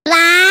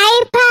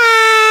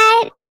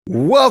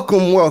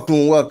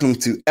Welcome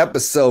to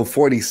episode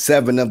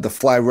 47 of the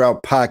Fly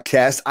Route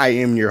Podcast. I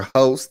am your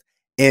host,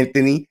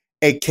 Anthony,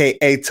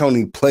 aka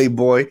Tony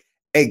Playboy,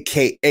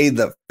 aka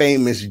the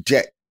famous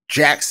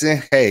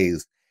Jaxson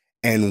Hayes,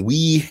 and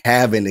we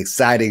have an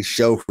exciting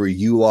show for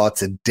you all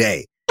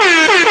today.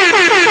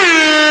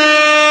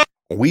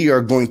 We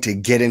are going to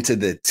get into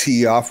the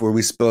tee off where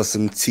we spill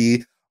some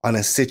tea on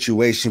a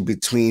situation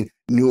between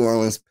New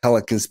Orleans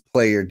Pelicans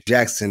player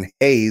Jaxson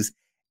Hayes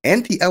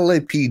and the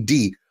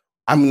LAPD.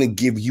 I'm going to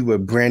give you a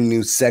brand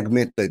new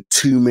segment, the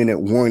 2-minute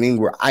warning,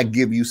 where I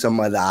give you some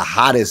of the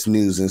hottest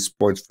news in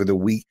sports for the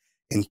week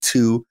in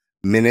 2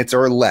 minutes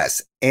or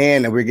less.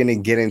 And we're going to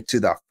get into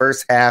the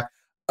first half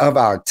of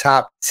our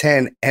top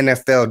 10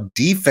 NFL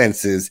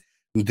defenses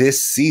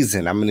this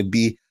season. I'm going to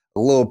be a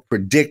little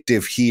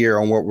predictive here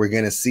on what we're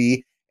going to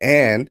see.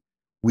 And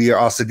we are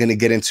also going to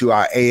get into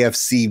our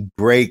AFC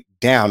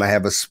breakdown. I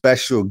have a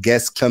special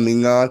guest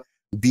coming on,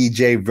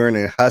 BJ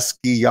Vernon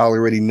Husky. Y'all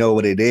already know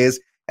what it is.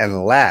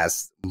 And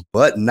last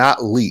but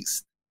not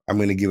least, I'm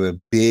going to give a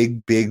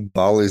big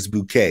baller's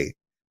bouquet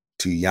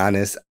to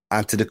Giannis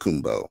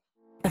Antetokounmpo.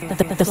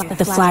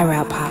 The Fly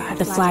Route Pod,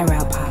 the Fly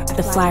Route Pod,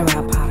 the Fly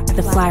Route Pod,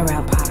 the Fly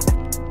Route Pod.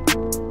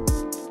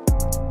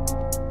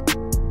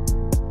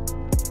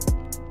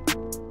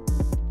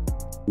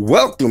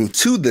 Welcome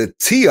to the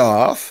tee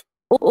off.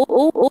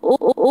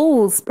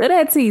 Spill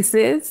that tea,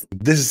 sis.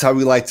 This is how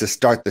we like to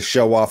start the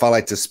show off. I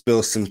like to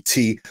spill some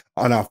tea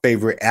on our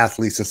favorite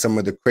athletes and some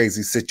of the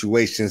crazy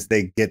situations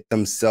they get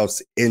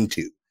themselves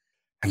into.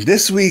 And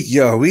this week,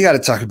 we got to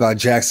talk about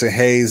Jaxson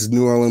Hayes,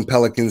 New Orleans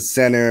Pelicans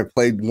center,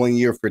 played 1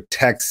 year for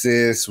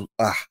Texas.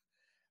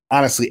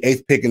 Honestly,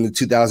 8th pick in the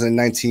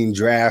 2019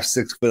 draft,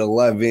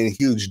 6'11",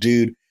 huge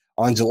dude.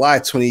 On July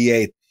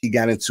 28th, he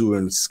got into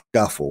a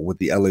scuffle with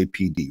the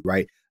LAPD,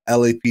 right?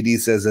 LAPD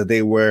says that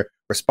they were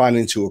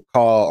responding to a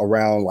call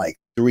around like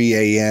 3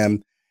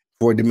 a.m.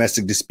 for a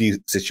domestic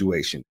dispute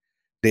situation.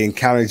 They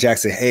encountered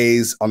Jaxson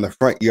Hayes on the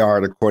front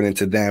yard, according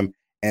to them,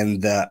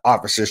 and the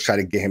officers try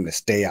to get him to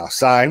stay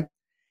outside.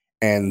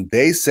 And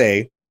they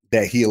say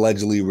that he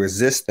allegedly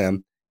resists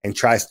them and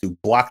tries to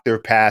block their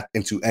path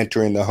into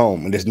entering the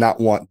home and does not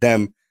want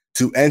them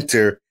to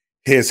enter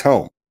his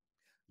home.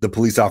 The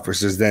police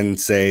officers then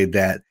say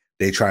that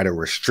they try to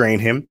restrain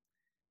him.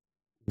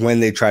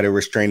 When they try to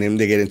restrain him,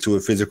 they get into a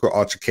physical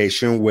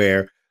altercation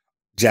where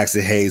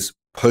Jaxson Hayes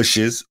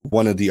pushes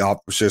one of the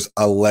officers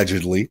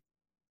allegedly.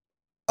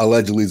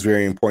 Allegedly is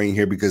very important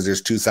here because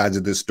there's two sides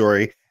of this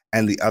story,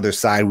 and the other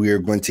side we are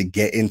going to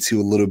get into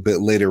a little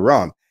bit later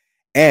on.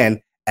 And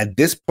at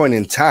this point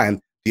in time,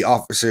 the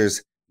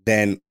officers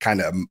then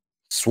kind of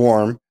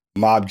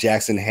mob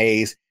Jaxson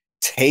Hayes,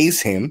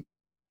 tase him,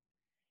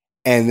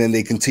 and then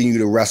they continue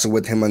to wrestle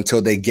with him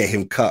until they get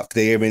him cuffed.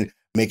 They even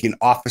make an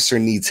officer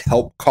needs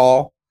help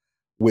call,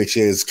 which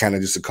is kind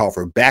of just a call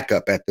for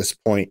backup at this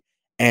point.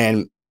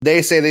 And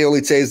they say they only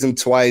tased him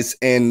twice.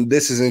 And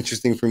this is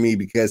interesting for me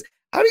because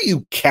how do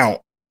you count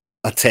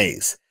a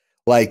tase?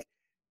 Like,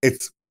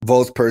 it's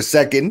volts per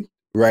second,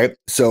 right?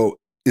 So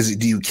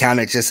do you count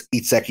it just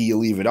each second you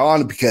leave it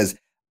on? Because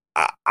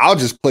I'll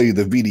just play you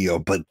the video,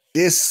 but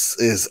this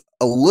is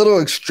a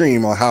little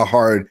extreme on how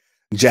hard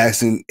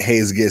Jaxson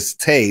Hayes gets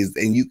tased,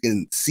 and you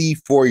can see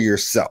for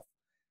yourself.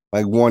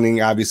 Like,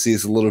 warning, obviously,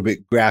 it's a little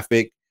bit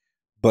graphic,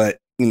 but,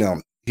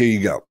 here you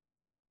go.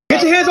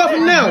 Get your hands off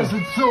him now.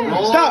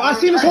 Stop. I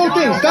seen this whole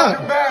thing. Stop.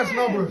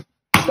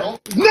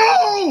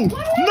 No!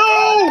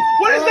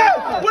 What is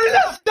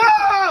that?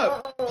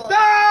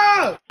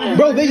 Stop!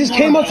 Bro, they just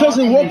came up to us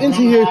and walked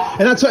into here,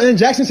 and and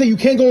Jaxson said, you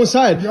can't go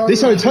inside. They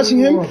started touching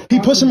him. He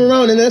pushed him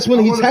around, and that's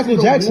when he tackled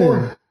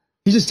Jaxson.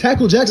 He just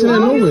tackled Jaxson out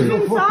of nowhere.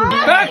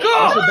 Back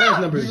up! What's your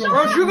badge numbers?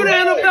 Bro, if you're gonna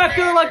end up back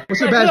there like... What's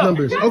your badge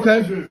numbers?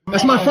 Okay.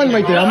 That's my friend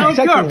right there. I don't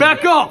care.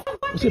 Back up!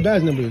 What's your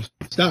badge numbers?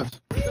 Stop.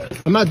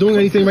 I'm not doing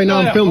anything right now.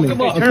 I'm filming.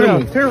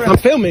 I'm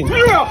filming.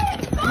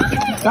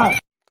 Stop.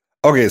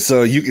 Okay,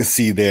 so you can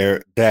see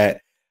there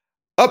that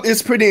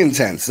it's pretty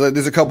intense. So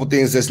there's a couple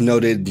things that's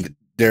noted.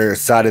 Their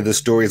side of the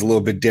story is a little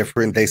bit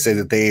different. They say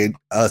that they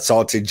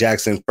assaulted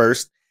Jaxson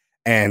first,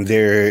 and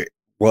there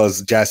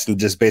was Jaxson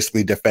just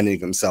basically defending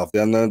himself.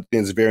 The other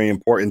thing that's very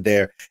important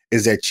there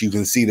is that you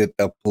can see that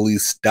the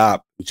police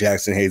stopped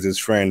Jaxson Hayes'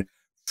 friend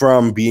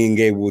from being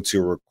able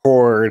to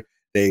record.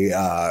 They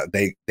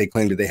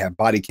claim that they have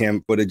body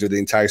cam footage of the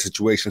entire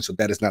situation, so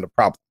that is not a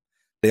problem.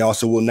 They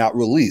also will not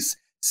release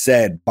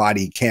said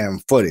body cam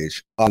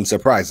footage,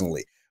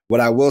 unsurprisingly.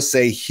 What I will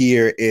say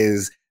here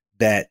is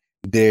that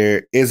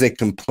there is a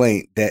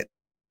complaint that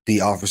the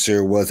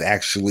officer was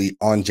actually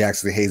on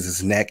Jaxson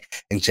Hayes'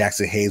 neck, and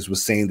Jaxson Hayes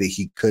was saying that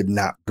he could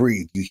not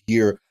breathe. You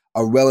hear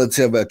a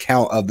relative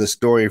account of the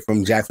story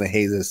from Jaxson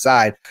Hayes'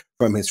 side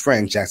from his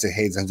friend. Jaxson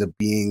Hayes ends up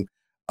being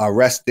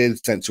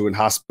arrested, sent to a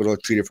hospital,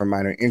 treated for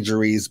minor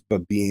injuries,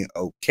 but being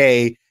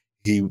okay.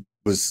 He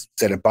was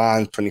set a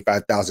bond,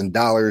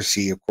 $25,000.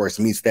 He, of course,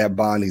 meets that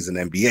bond. He's an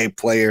NBA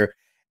player.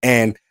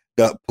 And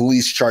the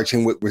police charge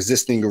him with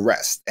resisting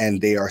arrest. And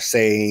they are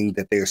saying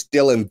that they are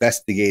still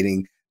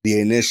investigating the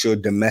initial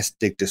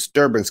domestic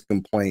disturbance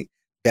complaint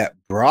that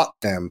brought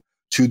them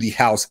to the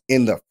house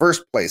in the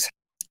first place.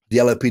 The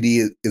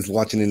LAPD is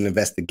launching an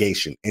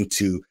investigation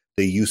into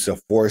the use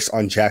of force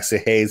on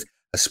Jaxson Hayes,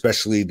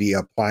 especially the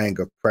applying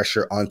of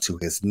pressure onto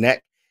his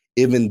neck,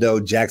 even though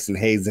Jaxson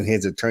Hayes and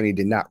his attorney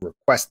did not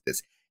request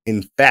this.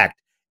 In fact,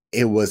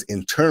 it was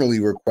internally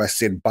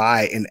requested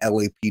by an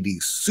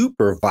LAPD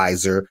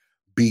supervisor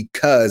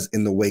because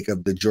in the wake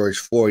of the George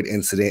Floyd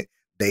incident,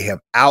 they have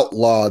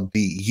outlawed the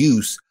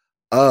use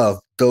of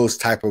those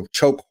type of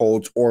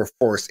chokeholds or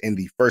force in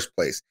the first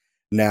place.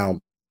 Now,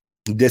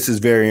 this is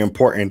very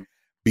important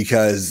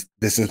because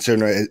this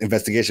internal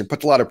investigation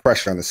puts a lot of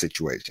pressure on the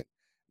situation.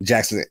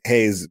 Jaxson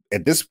Hayes,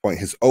 at this point,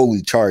 his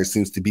only charge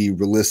seems to be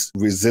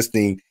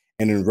resisting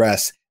an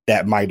arrest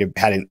that might have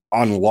had an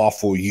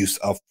unlawful use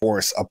of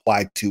force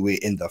applied to it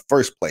in the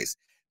first place.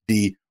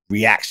 The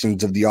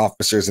reactions of the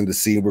officers in the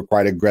scene were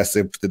quite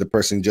aggressive to the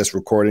person just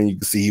recording. You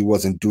can see he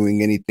wasn't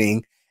doing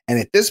anything. And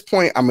at this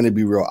point, I'm going to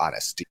be real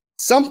honest.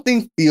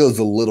 Something feels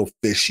a little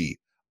fishy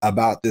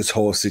about this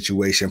whole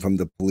situation from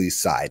the police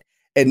side.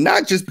 And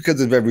not just because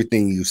of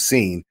everything you've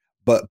seen,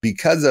 but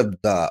because of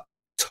the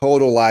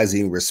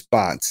totalizing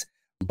response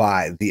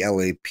by the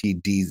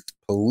LAPD's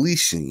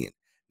police union.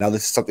 Now,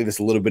 this is something that's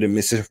a little bit of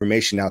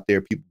misinformation out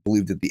there. People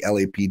believe that the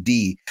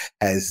LAPD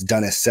has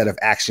done a set of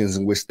actions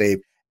in which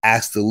they've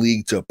asked the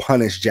league to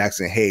punish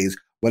Jaxson Hayes,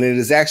 when it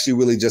is actually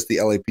really just the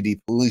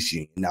LAPD police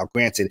union. Now,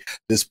 granted,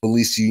 this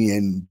police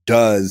union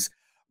does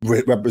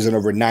represent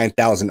over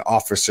 9,000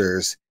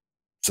 officers,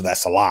 so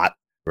that's a lot,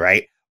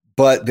 right?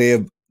 But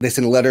they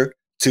sent a letter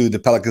to the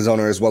Pelicans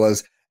owner as well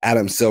as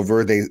Adam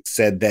Silver. They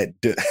said that,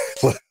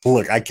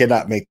 look, I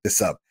cannot make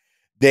this up.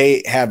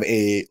 They have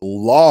a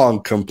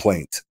long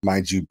complaint,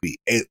 mind you,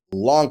 a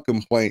long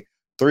complaint,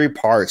 3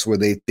 parts, where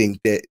they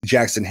think that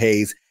Jaxson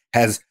Hayes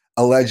has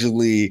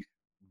allegedly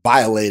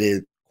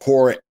violated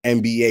core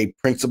NBA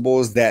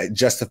principles that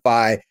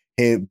justify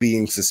him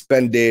being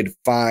suspended,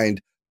 fined,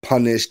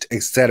 punished,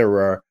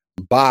 etc.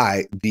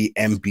 by the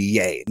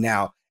NBA.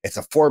 Now, it's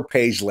a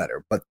 4-page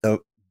letter, but the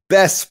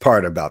best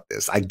part about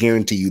this, I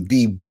guarantee you,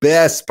 the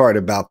best part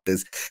about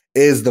this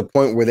is the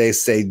point where they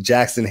say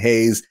Jaxson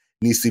Hayes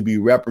needs to be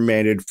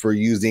reprimanded for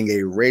using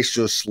a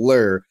racial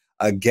slur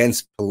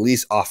against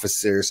police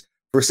officers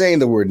for saying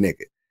the word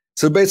nigga.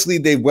 So basically,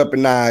 they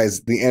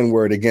weaponized the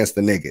N-word against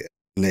the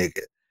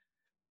nigga.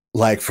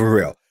 Like, for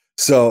real.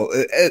 So,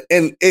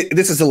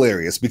 this is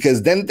hilarious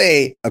because then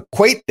they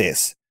equate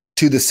this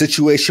to the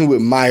situation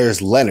with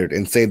Myers Leonard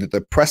and say that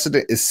the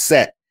precedent is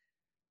set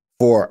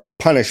for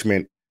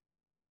punishment,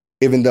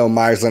 even though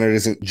Myers Leonard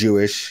isn't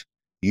Jewish,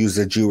 used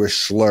a Jewish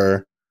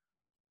slur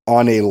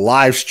on a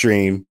live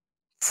stream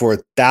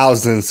for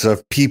thousands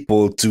of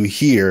people to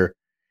hear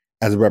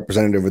as a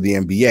representative of the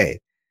NBA.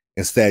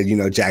 Instead,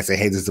 Jaxson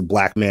Hayes is a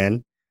black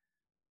man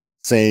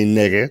saying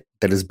nigga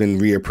that has been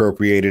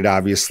reappropriated,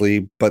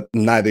 obviously, but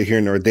neither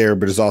here nor there,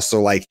 but is also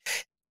like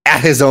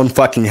at his own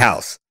fucking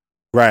house,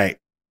 right?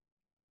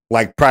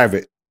 Like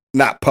private,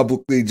 not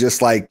publicly,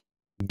 just like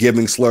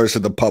giving slurs to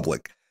the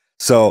public.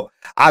 So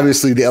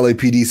obviously the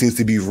LAPD seems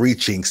to be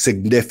reaching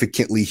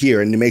significantly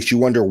here, and it makes you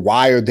wonder,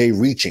 why are they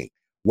reaching?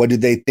 What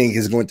did they think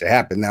is going to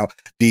happen? Now,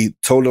 the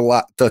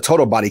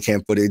total body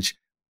cam footage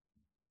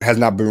has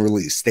not been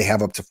released. They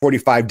have up to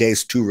 45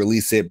 days to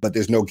release it, but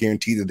there's no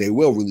guarantee that they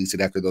will release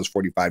it after those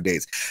 45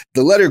 days.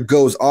 The letter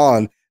goes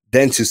on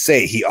then to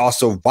say he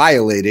also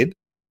violated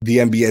the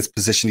NBA's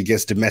position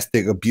against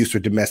domestic abuse or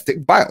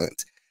domestic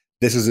violence.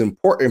 This is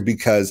important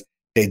because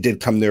they did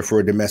come there for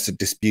a domestic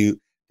dispute.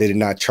 They did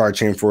not charge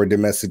him for a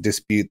domestic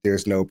dispute.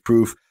 There's no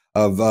proof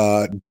of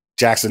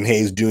Jaxson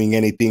Hayes doing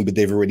anything, but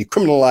they've already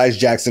criminalized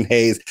Jaxson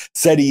Hayes,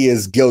 said he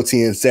is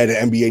guilty, and said the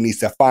NBA needs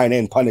to fine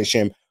and punish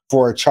him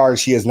for a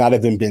charge he has not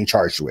even been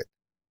charged with,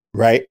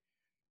 right?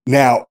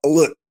 Now,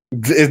 look,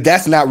 if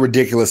that's not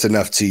ridiculous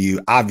enough to you,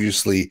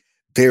 obviously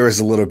there is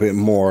a little bit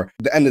more.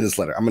 The end of this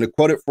letter, I'm going to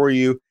quote it for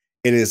you.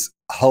 It is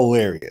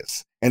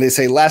hilarious. And they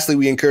say, lastly,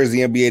 we encourage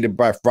the NBA to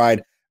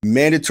provide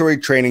mandatory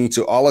training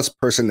to all its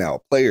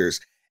personnel, players,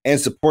 and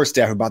support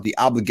staff about the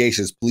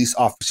obligations police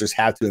officers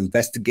have to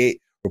investigate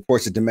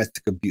reports of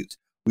domestic abuse.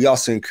 We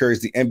also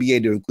encourage the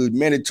NBA to include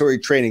mandatory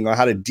training on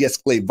how to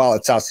de-escalate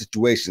volatile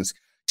situations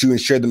to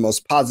ensure the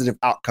most positive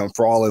outcome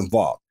for all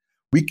involved.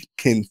 We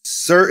can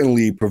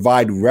certainly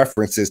provide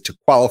references to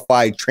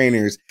qualified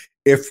trainers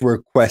if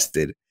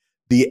requested.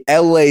 The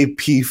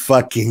LAP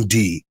fucking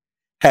D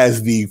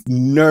has the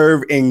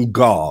nerve and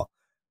gall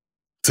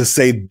to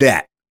say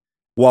that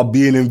while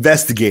being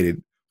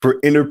investigated for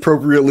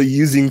inappropriately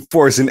using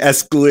force and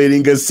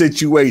escalating a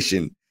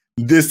situation.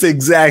 This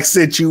exact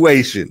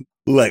situation.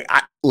 Look,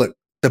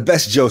 the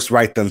best jokes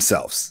write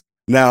themselves.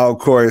 Now, of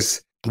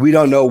course, we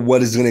don't know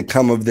what is going to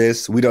come of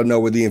this. We don't know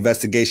where the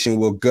investigation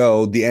will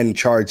go, the end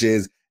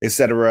charges,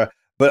 etc.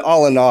 But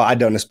all in all, I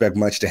don't expect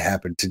much to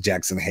happen to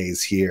Jaxson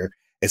Hayes here.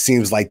 It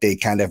seems like they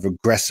kind of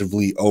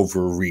aggressively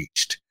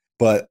overreached.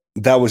 But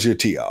that was your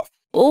tee off.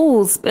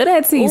 Ooh, spill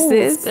that tea,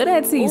 sis. Spill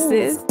that tea,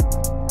 sis.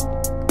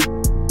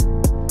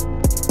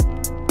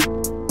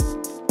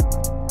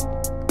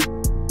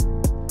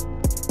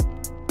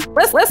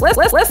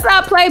 What's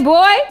up, Playboy?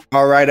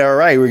 All right.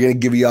 We're going to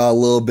give you all a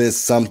little bit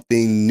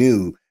something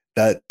new.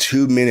 The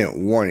 2-minute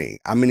warning.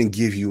 I'm going to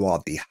give you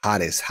all the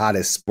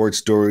hottest sports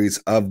stories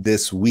of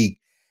this week.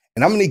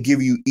 And I'm going to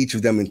give you each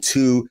of them in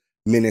 2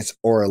 minutes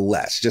or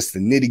less. Just the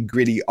nitty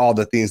gritty, all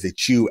the things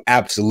that you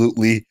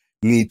absolutely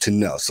need to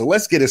know. So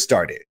let's get it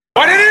started.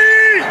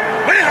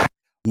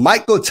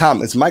 Michael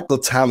Thomas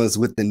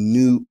with the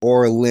New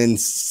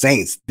Orleans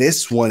Saints.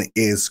 This one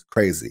is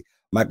crazy.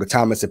 Michael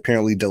Thomas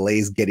apparently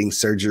delays getting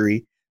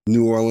surgery.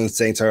 New Orleans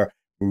Saints are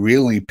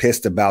really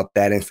pissed about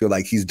that and feel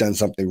like he's done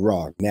something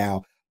wrong.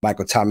 Now,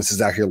 Michael Thomas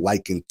is out here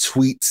liking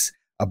tweets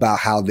about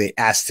how they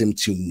asked him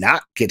to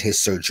not get his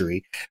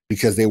surgery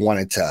because they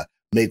wanted to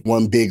make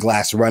one big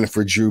last run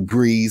for Drew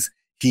Brees.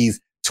 He's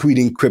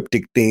tweeting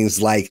cryptic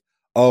things like,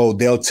 oh,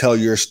 they'll tell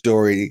your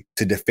story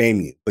to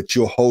defame you, but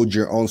you'll hold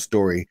your own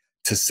story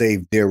to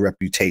save their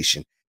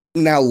reputation.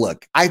 Now,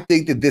 look, I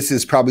think that this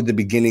is probably the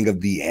beginning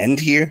of the end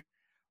here.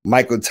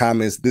 Michael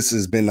Thomas, this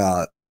has been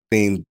a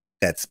thing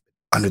that's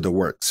under the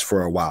works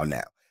for a while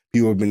now.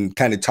 People have been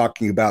kind of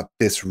talking about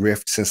this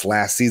rift since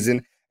last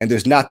season, and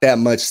there's not that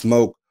much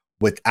smoke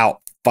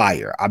without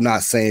fire. I'm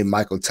not saying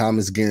Michael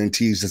Thomas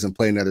guarantees doesn't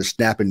play another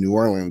snap in New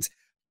Orleans,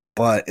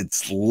 but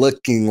it's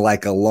looking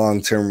like a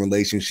long-term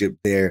relationship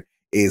there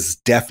is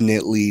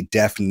definitely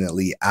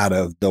out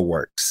of the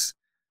works.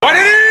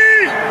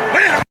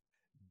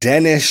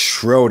 Dennis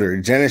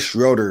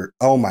Schroeder.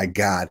 Oh my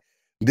God.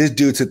 This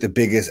dude took the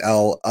biggest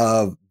L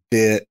of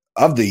the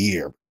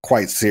year.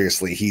 Quite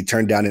seriously, he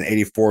turned down an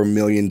 $84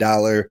 million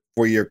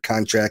 4-year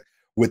contract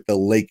with the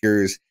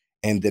Lakers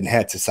and then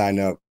had to sign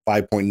a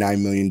 $5.9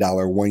 million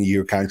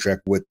 1-year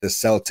contract with the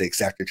Celtics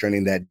after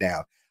turning that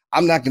down.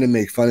 I'm not going to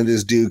make fun of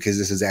this dude because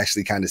this is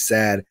actually kind of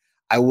sad.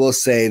 I will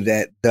say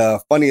that the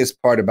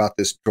funniest part about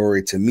this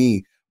story to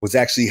me was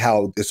actually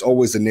how there's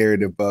always a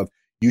narrative of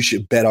you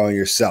should bet on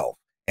yourself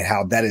and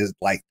how that is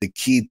like the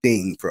key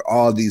thing for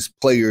all these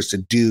players to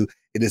do.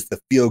 It is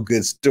the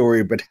feel-good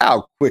story, but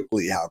how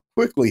quickly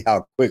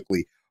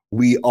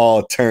we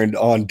all turned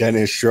on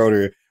Dennis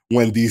Schroeder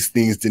when these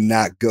things did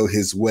not go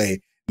his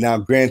way. Now,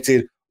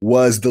 granted,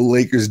 was the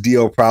Lakers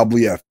deal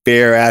probably a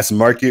fair-ass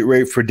market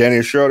rate for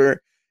Dennis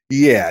Schroeder?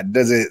 Yeah.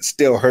 Does it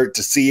still hurt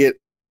to see it?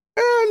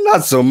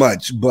 Not so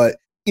much, but,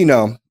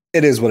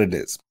 it is what it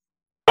is.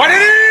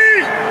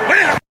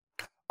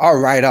 All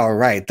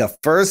right. The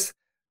first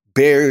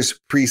Bears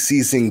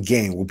preseason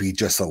game will be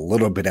just a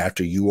little bit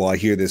after you all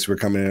hear this. We're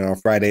coming in on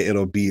Friday.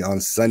 It'll be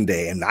on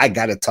Sunday. And I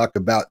got to talk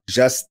about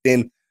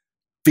Justin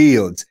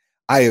Fields.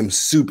 I am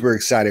super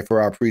excited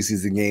for our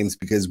preseason games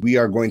because we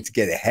are going to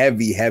get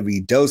heavy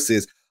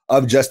doses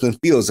of Justin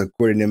Fields,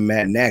 according to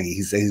Matt Nagy.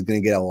 He said he's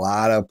going to get a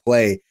lot of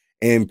play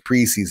in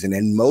preseason.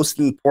 And most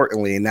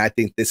importantly, and I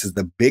think this is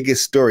the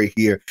biggest story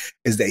here,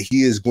 is that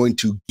he is going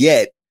to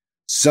get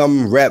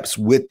some reps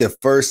with the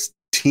first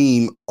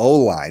team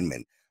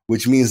O-lineman,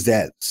 which means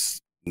that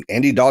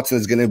Andy Dalton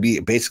is going to be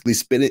basically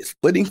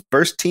splitting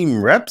first team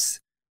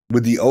reps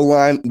with the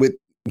O-line with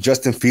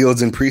Justin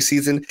Fields in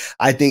preseason.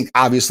 I think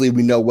obviously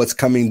we know what's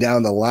coming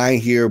down the line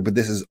here, but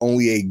this is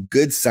only a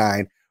good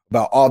sign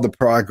about all the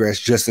progress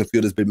Justin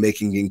Fields has been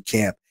making in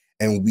camp,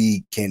 and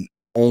we can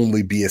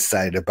only be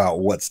excited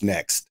about what's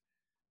next.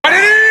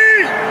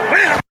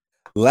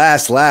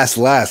 Last,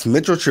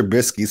 Mitchell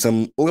Trubisky,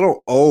 some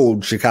little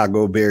old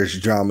Chicago Bears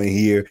drama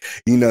here,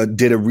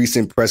 did a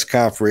recent press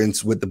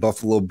conference with the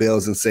Buffalo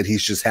Bills and said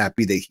he's just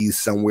happy that he's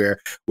somewhere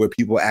where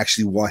people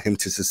actually want him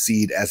to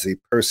succeed as a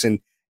person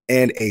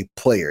and a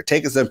player,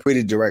 taking some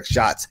pretty direct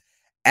shots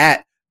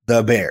at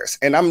the Bears.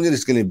 And I'm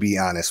just going to be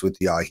honest with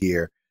y'all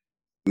here.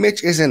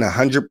 Mitch isn't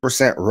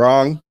 100%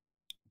 wrong,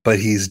 but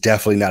he's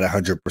definitely not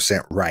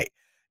 100% right.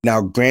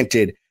 Now,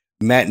 granted,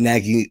 Matt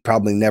Nagy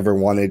probably never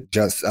wanted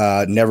Mitch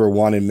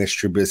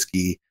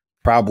Trubisky,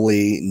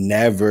 probably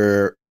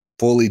never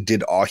fully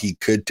did all he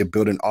could to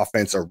build an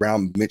offense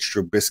around Mitch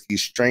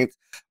Trubisky's strength.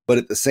 But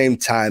at the same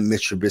time,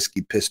 Mitch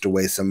Trubisky pissed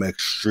away some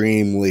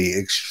extremely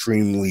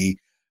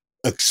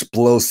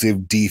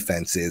explosive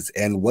defenses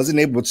and wasn't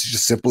able to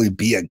just simply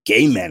be a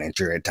game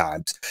manager at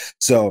times.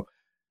 So,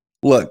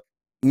 look,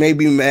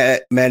 maybe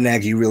Matt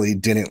Nagy really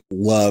didn't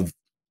love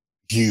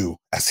you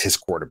as his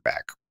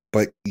quarterback,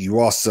 but you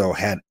also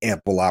had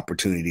ample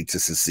opportunity to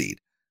succeed.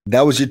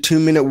 That was your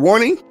 2-minute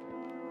warning.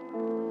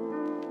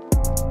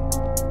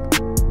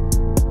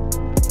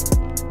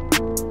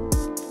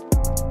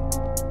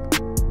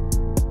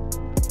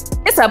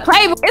 It's a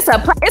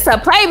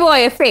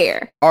Playboy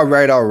affair. All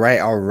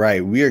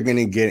right. We are going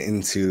to get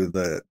into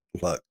the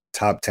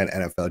top 10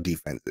 NFL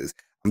defenses.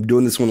 I'm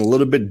doing this one a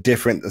little bit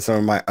different than some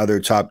of my other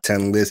top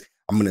 10 lists.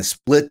 I'm going to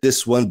split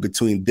this one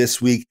between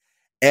this week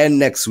and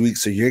next week.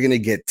 So you're going to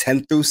get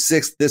 10 through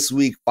 6 this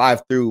week,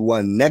 5 through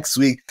 1 next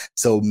week.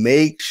 So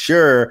make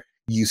sure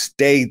you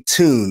stay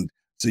tuned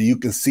so you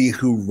can see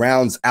who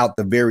rounds out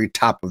the very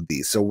top of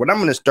these. So what I'm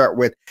going to start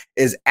with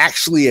is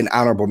actually an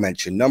honorable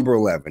mention, number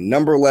 11.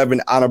 Number 11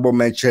 honorable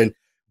mention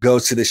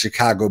goes to the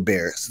Chicago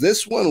Bears.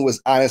 This one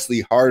was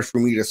honestly hard for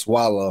me to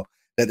swallow,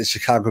 that the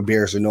Chicago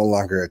Bears are no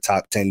longer a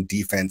top 10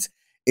 defense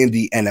in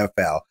the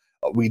NFL.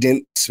 We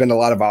didn't spend a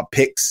lot of our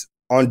picks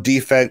on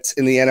defense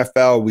in the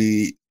NFL.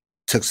 We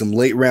took some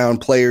late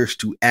round players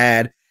to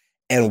add.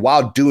 And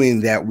while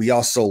doing that, we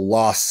also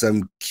lost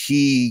some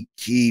key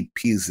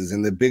pieces.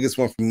 And the biggest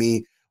one for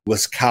me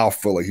was Kyle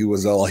Fuller. He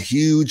was a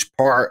huge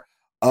part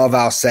of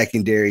our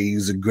secondary. He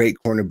was a great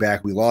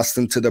cornerback. We lost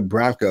him to the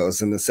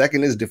Broncos. And the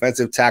second is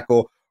defensive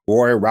tackle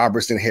Roy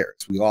Robertson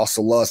Harris. We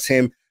also lost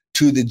him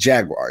to the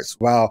Jaguars.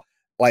 Well,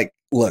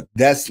 look,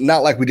 that's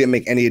not like we didn't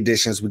make any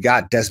additions. We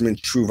got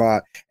Desmond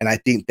Truvant, and I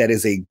think that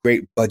is a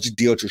great budget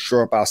deal to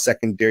shore up our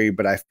secondary,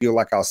 but I feel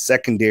like our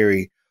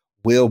secondary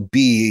will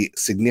be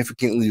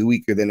significantly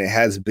weaker than it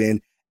has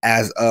been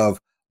as of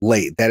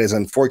late. That is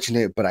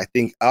unfortunate, but I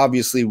think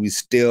obviously we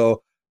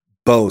still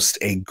boast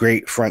a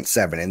great front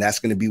seven, and that's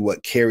going to be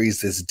what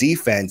carries this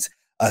defense,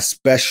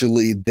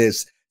 especially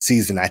this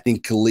season. I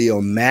think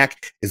Khalil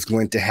Mack is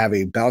going to have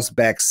a bounce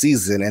back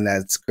season, and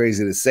that's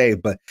crazy to say,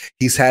 but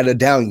he's had a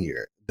down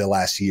year the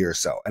last year or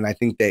so. And I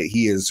think that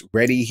he is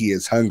ready. He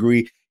is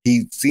hungry.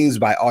 He seems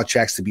by all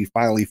tracks to be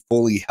finally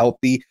fully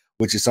healthy,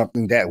 which is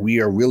something that we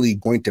are really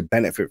going to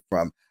benefit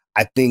from.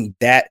 I think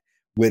that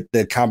with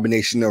the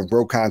combination of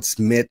Roquan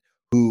Smith,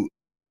 who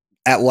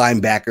at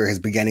linebacker has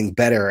been getting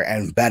better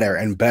and better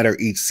and better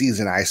each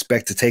season, I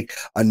expect to take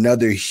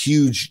another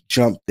huge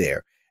jump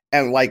there.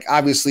 And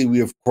obviously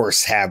we of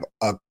course have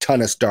a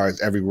ton of stars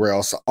everywhere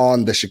else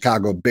on the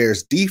Chicago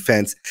Bears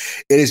defense.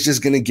 It is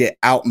just going to get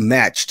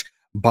outmatched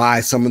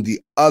by some of the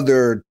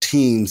other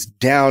teams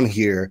down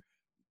here.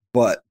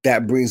 But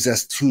that brings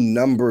us to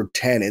number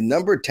 10. And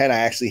number 10, I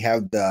actually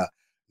have the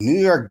New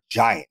York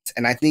Giants.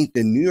 And I think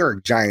the New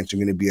York Giants are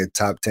going to be a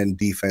top 10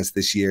 defense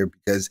this year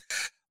because,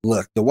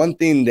 look, the one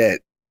thing that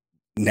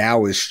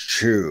now is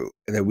true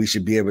that we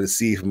should be able to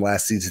see from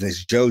last season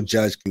is Joe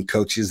Judge can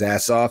coach his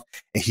ass off,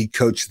 and he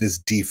coached this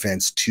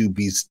defense to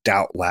be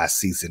stout last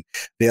season.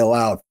 They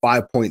allowed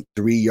 5.3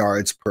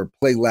 yards per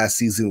play last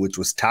season, which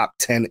was top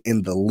 10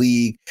 in the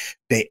league.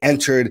 They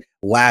entered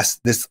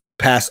this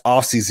past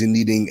offseason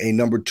needing a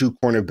number 2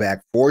 cornerback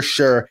for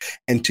sure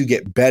and to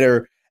get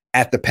better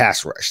at the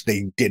pass rush.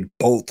 They did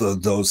both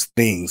of those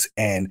things,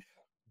 and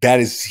that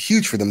is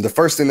huge for them. The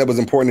first thing that was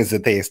important is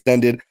that they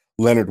extended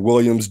Leonard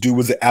Williams. Dude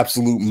was an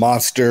absolute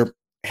monster,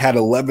 had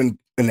 11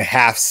 and a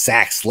half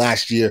sacks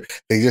last year.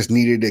 They just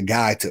needed a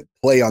guy to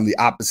play on the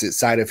opposite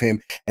side of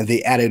him, and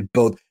they added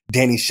both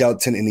Danny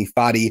Shelton and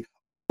Ifeadi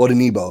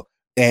Odenigbo.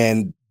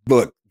 And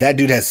look, that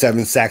dude had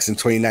 7 sacks in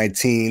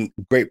 2019.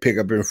 Great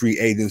pickup in free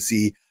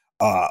agency.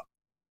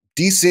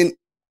 Decent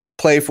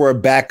play for a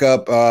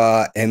backup,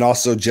 and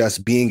also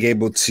just being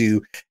able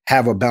to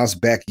have a bounce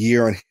back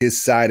year on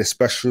his side,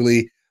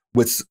 especially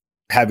with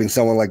having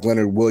someone like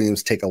Leonard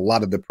Williams take a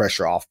lot of the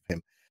pressure off of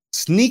him.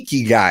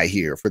 Sneaky guy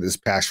here for this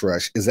pass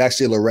rush is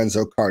actually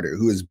Lorenzo Carter,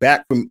 who is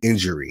back from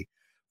injury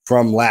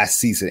from last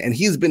season. And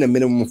he's been a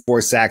minimum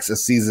 4 sacks a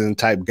season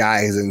type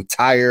guy his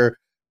entire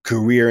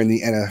career in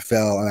the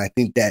NFL. And I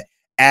think that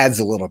adds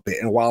a little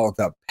bit. And while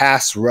the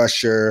pass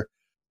rusher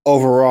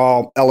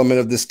overall element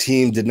of this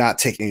team did not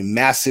take a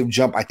massive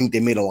jump, I think they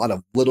made a lot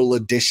of little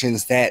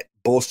additions that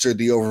bolstered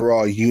the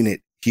overall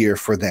unit here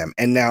for them.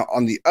 And now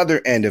on the other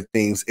end of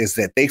things is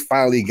that they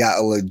finally got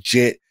a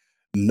legit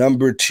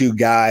number 2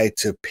 guy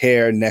to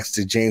pair next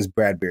to James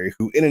Bradberry,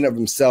 who in and of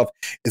himself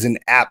is an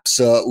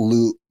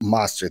absolute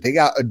monster. They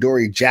got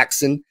Adoree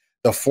Jackson,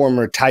 the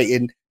former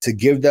Titan, to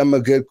give them a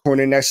good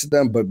corner next to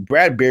them, but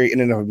Bradberry in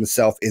and of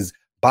himself is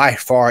by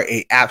far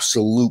a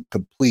absolute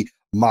complete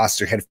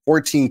monster. Had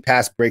 14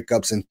 pass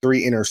breakups and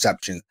 3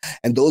 interceptions.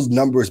 And those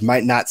numbers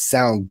might not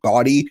sound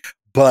gaudy,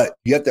 but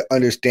you have to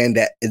understand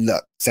that in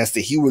the sense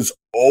that he was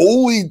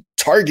only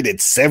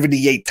targeted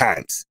 78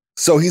 times.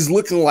 So he's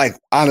looking like,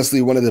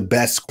 honestly, one of the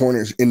best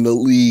corners in the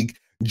league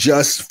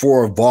just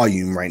for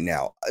volume right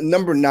now.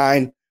 Number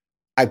 9,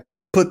 I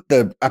put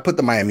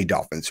the Miami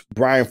Dolphins.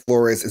 Brian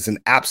Flores is an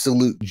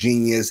absolute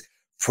genius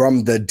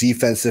from the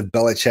defensive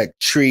Belichick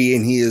tree,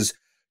 and he is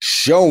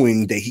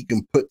showing that he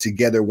can put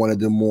together one of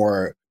the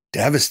more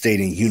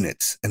devastating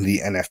units in the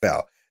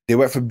NFL. They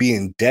went from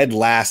being dead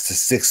last to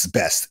 6th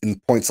best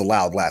in points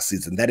allowed last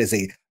season. That is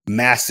a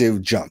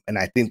massive jump, and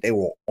I think they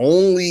will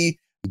only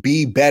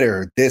be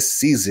better this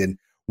season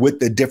with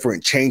the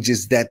different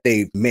changes that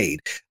they've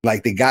made.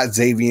 Like they got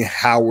Xavier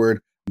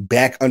Howard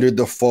back under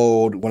the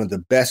fold, one of the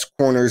best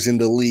corners in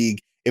the league,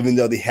 even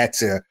though they had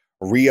to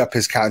re-up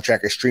his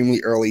contract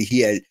extremely early. He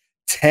had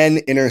 10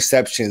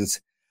 interceptions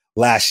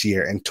last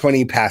year and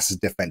 20 passes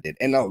defended,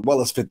 and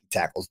well as 50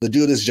 tackles. The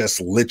dude is just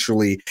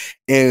literally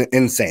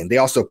insane. They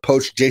also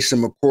poached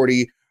Jason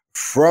McCourty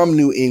from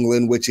New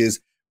England, which is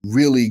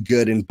really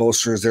good and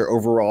bolsters their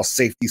overall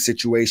safety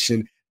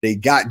situation. They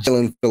got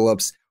Jalen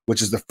Phillips,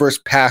 which is the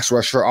first pass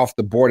rusher off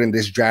the board in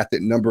this draft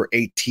at number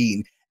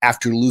 18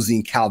 after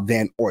losing Cal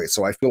Van Oy.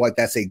 So I feel like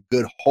that's a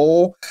good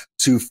hole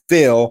to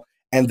fill.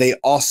 And they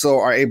also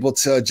are able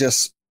to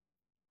just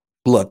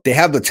look, they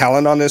have the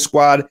talent on this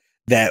squad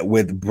that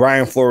with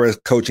Brian Flores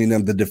coaching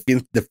them,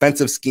 the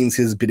defensive schemes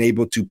has been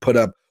able to put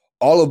up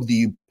all of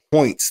the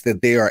points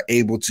that they are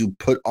able to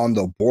put on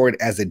the board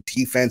as a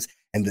defense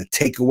and the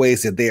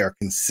takeaways that they are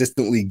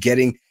consistently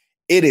getting,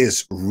 it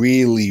is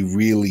really,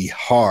 really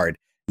hard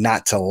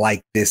not to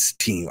like this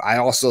team. I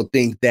also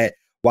think that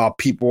while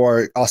people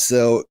are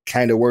also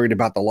kind of worried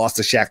about the loss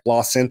of Shaq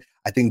Lawson,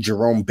 I think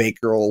Jerome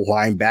Baker,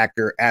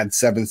 linebacker, had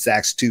 7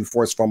 sacks, 2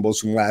 forced fumbles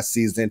from last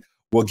season,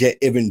 will get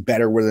even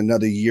better with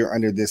another year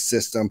under this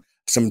system,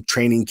 some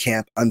training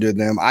camp under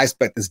them. I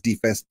expect this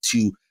defense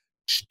to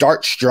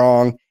start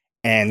strong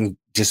and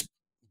just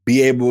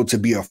be able to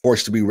be a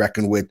force to be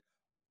reckoned with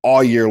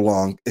all year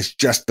long. It's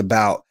just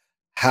about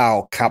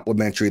how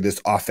complementary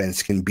this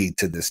offense can be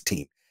to this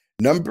team.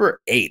 Number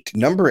eight,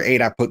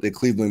 I put the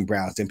Cleveland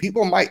Browns, and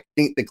people might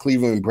think the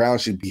Cleveland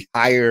Browns should be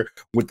higher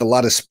with a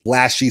lot of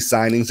splashy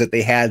signings that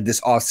they had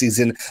this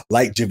offseason,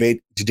 like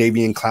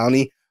Jadeveon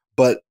Clowney.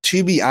 But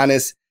to be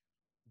honest,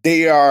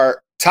 they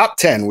are top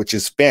 10, which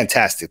is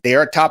fantastic. They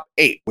are top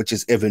 8, which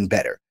is even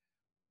better.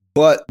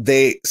 But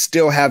they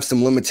still have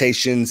some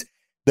limitations.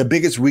 The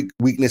biggest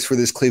weakness for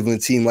this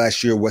Cleveland team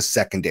last year was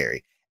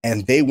secondary,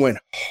 and they went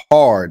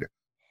hard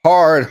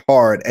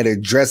at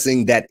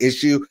addressing that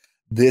issue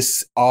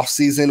this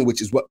offseason,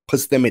 which is what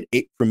puts them at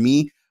 8 for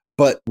me.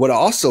 But what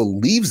also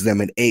leaves them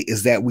at 8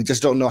 is that we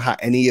just don't know how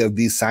any of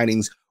these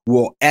signings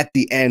will, at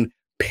the end,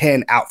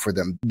 pan out for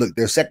them. Look,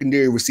 their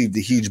secondary received a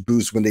huge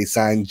boost when they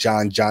signed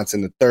John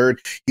Johnson III.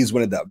 He's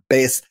one of the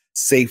best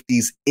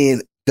safeties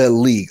in the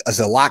league. As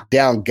a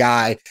lockdown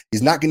guy,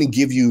 he's not going to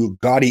give you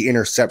gaudy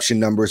interception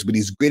numbers, but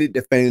he's great at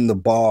defending the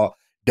ball,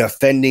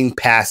 defending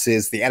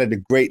passes. They added a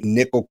great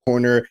nickel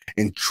corner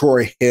in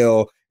Troy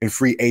Hill in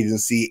free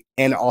agency,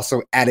 and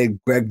also added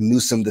Greg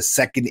Newsome, the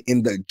second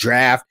in the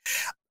draft.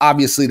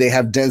 Obviously, they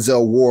have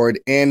Denzel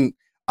Ward and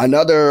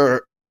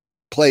another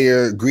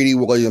player, Greedy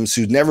Williams,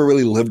 who's never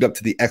really lived up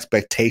to the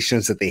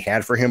expectations that they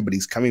had for him, but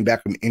he's coming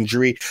back from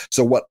injury.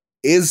 So what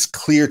is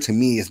clear to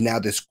me is now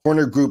this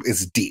corner group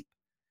is deep,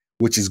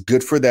 which is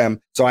good for them.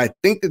 So I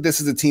think that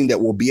this is a team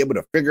that will be able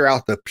to figure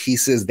out the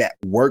pieces that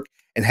work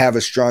and have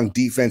a strong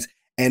defense.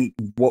 And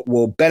what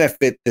will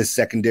benefit this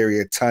secondary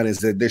a ton is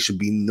that there should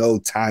be no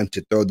time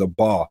to throw the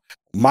ball.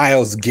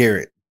 Myles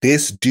Garrett,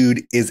 this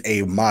dude is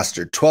a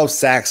monster. 12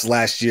 sacks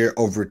last year,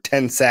 over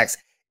 10 sacks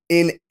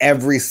in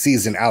every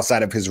season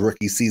outside of his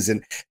rookie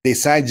season. They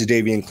signed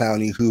Jadeveon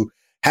Clowney, who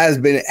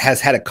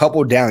has had a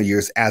couple down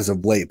years as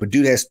of late, but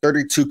dude has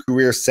 32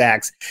 career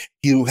sacks.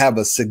 He'll have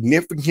a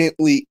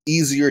significantly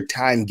easier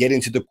time getting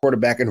to the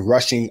quarterback and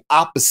rushing,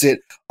 opposite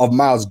of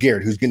Myles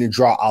Garrett, who's going to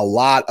draw a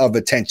lot of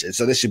attention.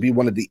 So this should be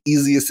one of the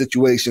easiest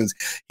situations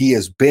he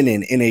has been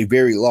in a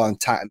very long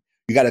time.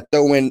 You got to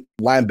throw in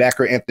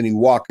linebacker Anthony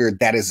Walker.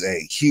 That is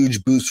a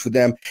huge boost for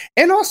them.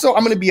 And also,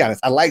 I'm going to be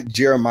honest, I like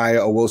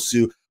Jeremiah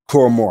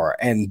Owusu-Koramoah,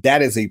 and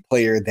that is a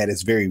player that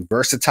is very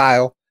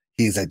versatile.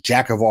 He's a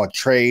jack of all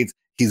trades.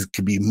 He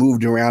could be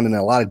moved around in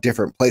a lot of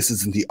different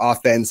places in the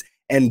offense.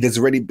 And there's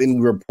already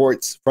been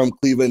reports from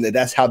Cleveland that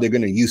that's how they're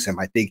going to use him.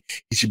 I think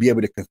he should be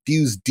able to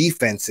confuse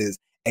defenses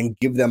and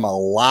give them a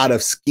lot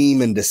of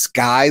scheme and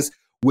disguise,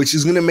 which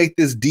is going to make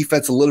this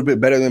defense a little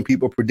bit better than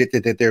people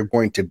predicted that they're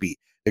going to be.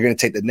 They're going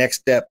to take the next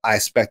step. I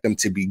expect them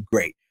to be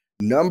great.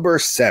 Number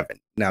 7.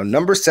 Now,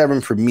 number 7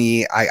 for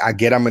me, I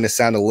get I'm going to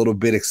sound a little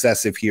bit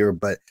excessive here,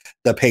 but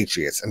the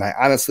Patriots. And I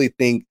honestly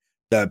think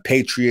the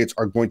Patriots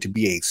are going to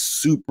be a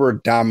super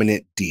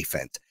dominant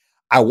defense.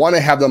 I want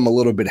to have them a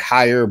little bit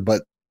higher,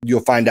 but you'll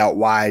find out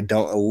why I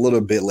don't a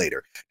little bit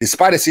later.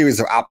 Despite a series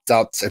of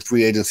opt-outs and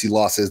free agency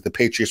losses, the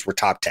Patriots were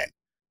top 10.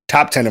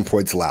 Top 10 in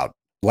points allowed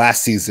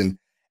last season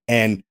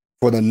and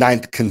for the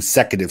 9th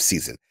consecutive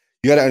season.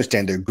 You got to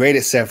understand they're great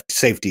at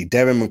safety.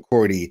 Devin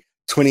McCourty,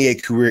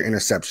 28 career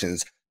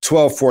interceptions,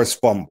 12 forced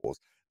fumbles.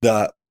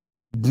 The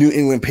New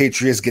England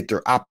Patriots get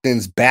their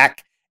opt-ins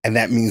back, and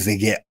that means they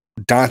get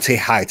Dante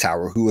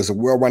Hightower, who is a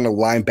well-rounded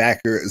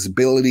linebacker. His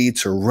ability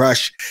to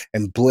rush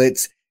and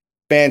blitz,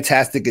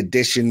 fantastic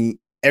addition.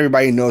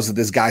 Everybody knows that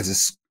this guy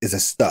is a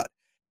stud.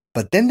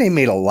 But then they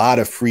made a lot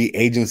of free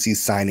agency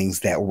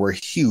signings that were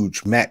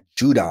huge. Matt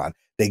Judon.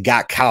 They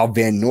got Kyle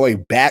Van Noy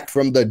back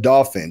from the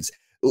Dolphins.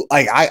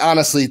 Like, I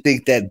honestly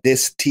think that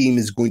this team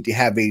is going to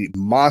have a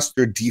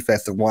monster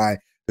defensive line.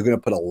 They're going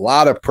to put a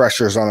lot of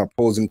pressures on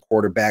opposing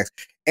quarterbacks.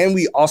 And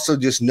we also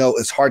just know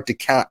it's hard to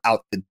count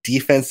out the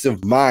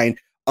defensive mind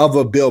of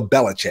a Bill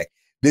Belichick.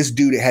 This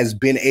dude has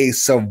been a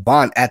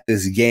savant at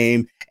this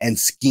game and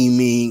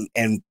scheming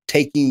and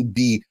taking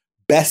the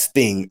best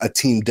thing a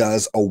team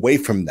does away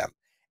from them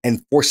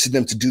and forcing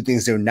them to do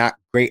things they're not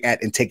great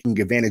at and taking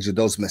advantage of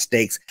those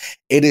mistakes.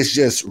 It is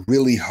just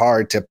really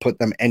hard to put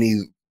them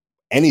any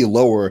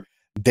lower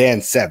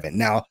than 7.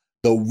 Now,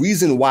 the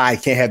reason why I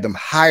can't have them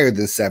higher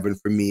than 7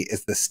 for me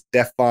is the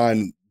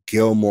Stephon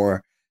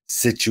Gilmore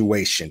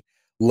situation.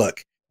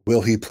 Look,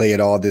 will he play at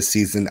all this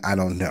season? I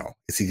don't know.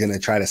 Is he going to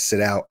try to sit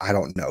out? I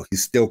don't know.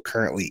 He's still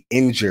currently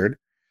injured.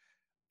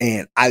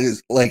 And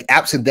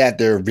absent that,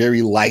 they're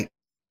very light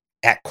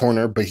at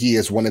corner, but he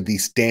is one of the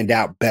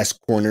standout best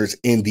corners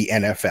in the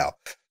NFL.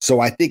 So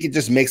I think it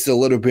just makes it a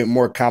little bit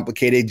more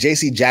complicated.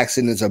 JC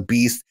Jackson is a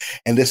beast,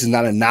 and this is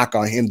not a knock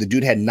on him. The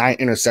dude had 9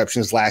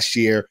 interceptions last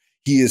year.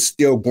 he is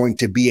still going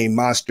to be a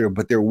monster,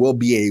 but there will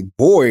be a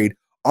void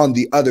on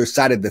the other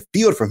side of the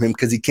field from him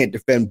because he can't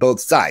defend both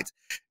sides.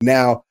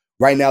 Now,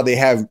 right now they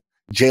have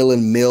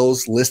Jalen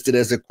Mills listed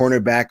as a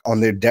cornerback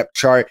on their depth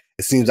chart.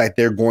 It seems like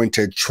they're going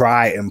to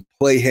try and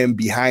play him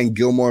behind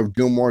Gilmore. If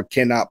Gilmore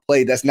cannot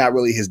play, that's not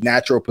really his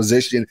natural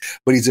position,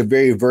 but he's a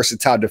very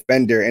versatile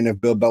defender. And if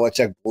Bill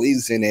Belichick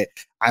believes in it,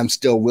 I'm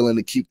still willing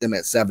to keep them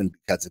at 7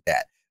 because of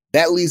that.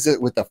 That leaves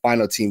it with the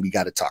final team we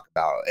got to talk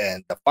about.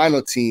 And the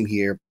final team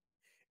here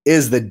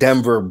is the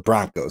Denver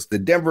Broncos. The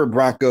Denver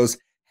Broncos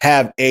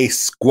have a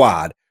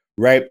squad,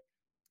 right?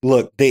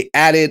 Look, they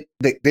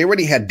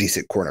already had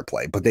decent corner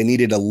play, but they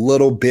needed a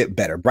little bit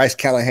better. Bryce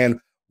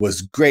Callahan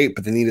was great,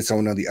 but they needed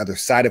someone on the other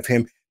side of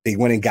him. They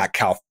went and got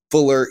Kyle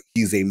Fuller.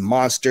 He's a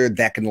monster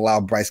that can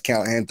allow Bryce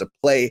Callahan to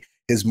play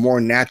his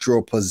more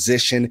natural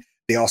position.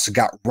 They also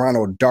got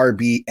Ronald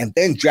Darby and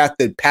then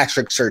drafted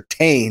Patrick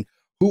Surtain,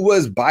 who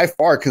was by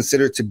far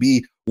considered to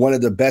be one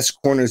of the best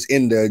corners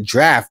in the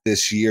draft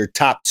this year,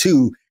 top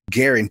 2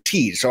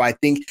 guaranteed. So I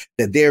think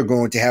that they're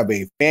going to have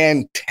a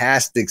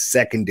fantastic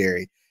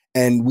secondary.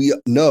 And we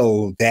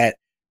know that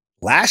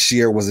last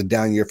year was a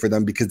down year for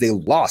them because they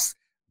lost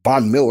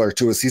Von Miller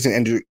to a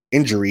season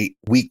injury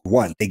week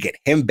 1. They get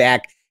him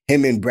back.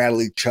 Him and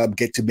Bradley Chubb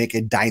get to make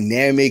a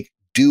dynamic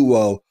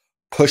duo,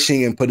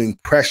 pushing and putting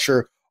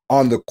pressure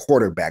on the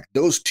quarterback.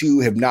 Those two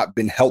have not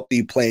been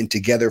healthy playing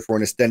together for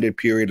an extended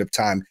period of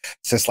time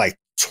since like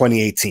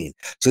 2018.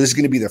 So this is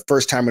going to be the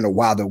first time in a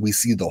while that we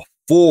see the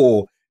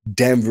full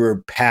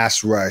Denver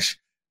pass rush,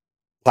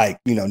 like,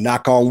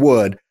 knock on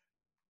wood,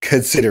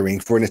 considering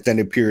for an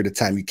extended period of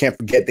time. You can't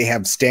forget they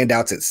have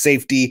standouts at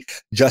safety,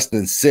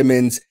 Justin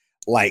Simmons.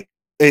 Like,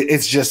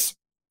 this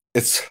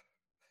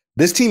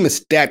team is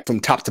stacked from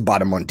top to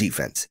bottom on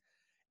defense.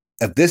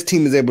 If this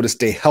team is able to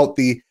stay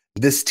healthy,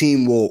 this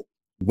team will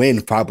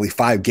win probably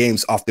 5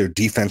 games off their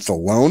defense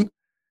alone.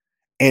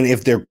 And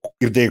if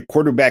their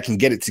quarterback can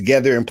get it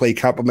together and play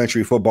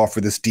complementary football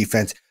for this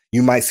defense,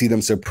 you might see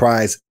them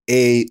surprise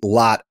a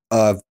lot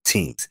of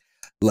teams.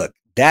 Look,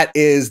 that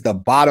is the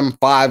bottom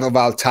 5 of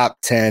our top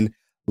 10.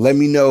 Let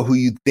me know who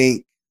you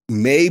think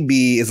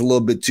maybe is a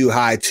little bit too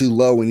high, too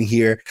low in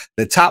here.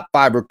 The top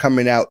 5 are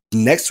coming out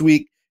next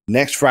week,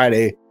 next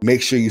Friday.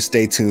 Make sure you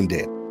stay tuned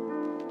in.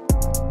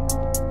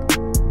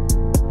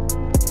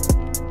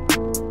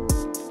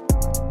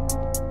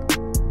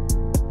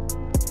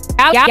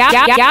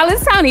 Y'all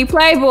is Tony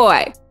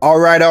Playboy. All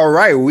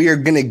right. We are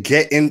going to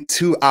get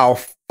into our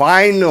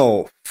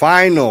final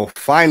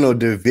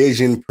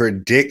division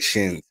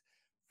predictions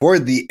for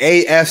the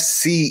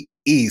AFC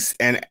East.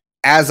 And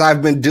as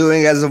I've been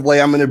doing as of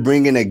late, I'm going to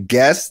bring in a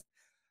guest,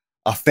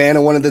 a fan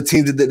of one of the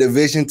teams in the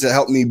division, to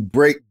help me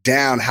break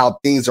down how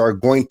things are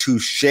going to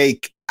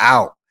shake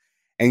out.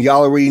 And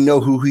y'all already know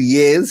who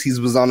he is. He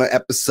was on an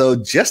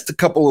episode just a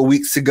couple of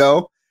weeks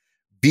ago.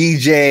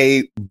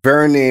 BJ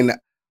Vernon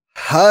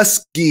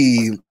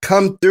Husky,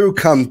 come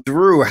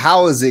through.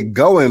 How is it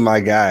going, my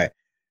guy?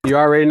 You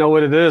already know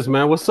what it is,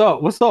 man. What's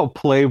up,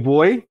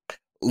 Playboy?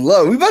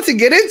 Look, we about to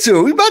get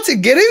into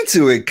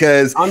it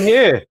because I'm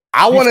here.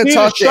 I want to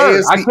talk to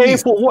AFC. I came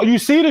for war. You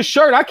see the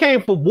shirt? I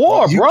came for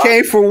war, bro. You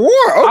came for war.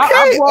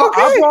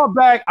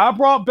 Okay. I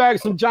brought back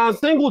some John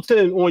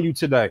Singleton on you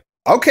today.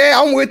 Okay,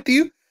 I'm with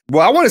you.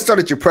 Well, I want to start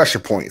at your pressure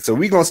point. So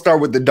we're going to start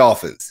with the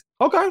Dolphins.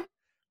 Okay.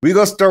 We're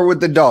going to start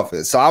with the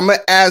Dolphins. So I'm going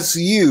to ask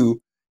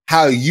you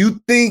how you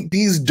think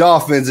these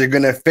Dolphins are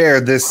going to fare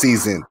this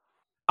season.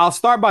 I'll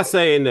start by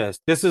saying this.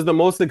 This is the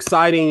most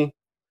exciting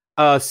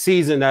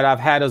season that I've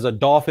had as a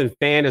Dolphin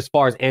fan as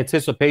far as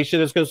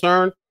anticipation is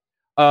concerned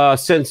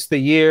since the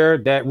year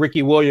that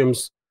Ricky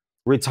Williams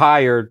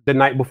retired the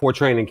night before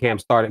training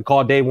camp started.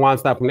 Called Dave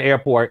Weinstein from the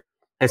airport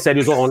and said he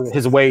was on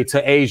his way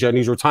to Asia and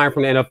he's retiring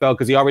from the NFL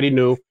because he already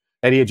knew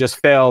that he had just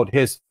failed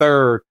his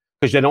 3rd,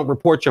 because they don't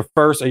report your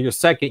 1st or your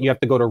 2nd. You have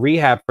to go to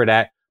rehab for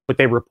that, but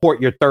they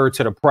report your 3rd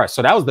to the press.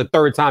 So that was the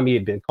 3rd time he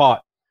had been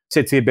caught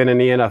since he had been in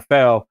the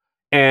NFL.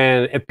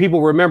 And if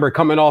people remember,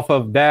 coming off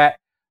of that,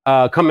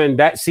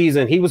 that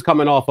season, he was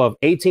coming off of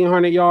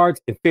 1,800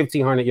 yards and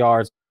 1,500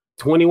 yards,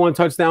 21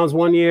 touchdowns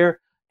one year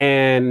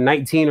and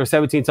 19 or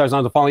 17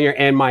 touchdowns the following year.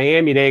 And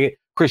Miami,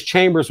 Chris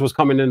Chambers was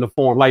coming into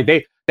form. Like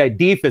that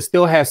defense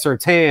still has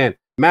Surtain,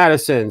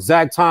 Madison,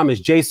 Zach Thomas,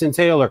 Jason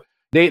Taylor.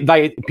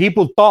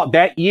 People thought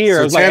that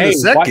year, it was like, hey,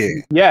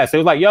 it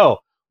was like, yo,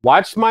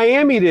 watch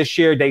Miami this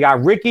year. They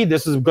got Ricky.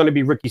 This is going to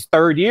be Ricky's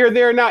 3rd year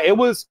there now. It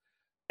was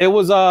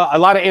a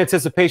lot of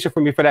anticipation for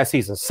me for that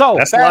season. So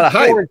that's a lot of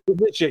hype.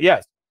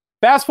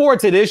 Fast forward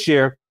to this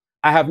year,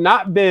 I have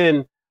not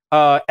been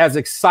as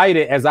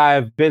excited as I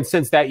have been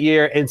since that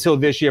year until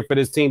this year for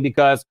this team,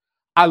 because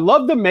I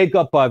love the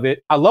makeup of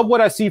it. I love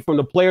what I see from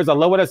the players. I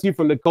love what I see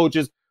from the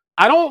coaches.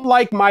 I don't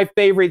like my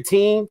favorite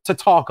team to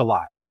talk a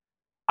lot.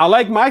 I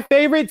like my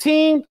favorite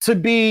team to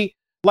be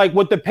like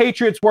what the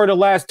Patriots were the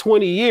last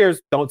 20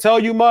 years. Don't tell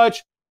you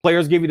much.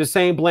 Players give you the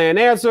same bland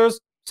answers.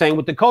 Same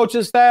with the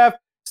coaching staff.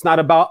 It's not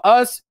about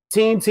us.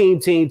 Team.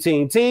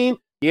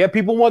 Yeah,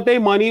 people want their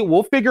money.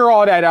 We'll figure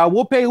all that out.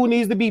 We'll pay who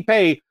needs to be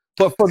paid.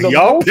 But for the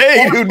y'all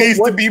paid who needs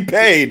to be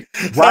paid,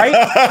 right?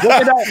 Look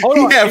at that. Hold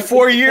on. He had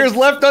 4 years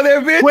left on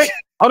that bitch.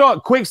 Hold on,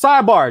 quick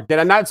sidebar. Did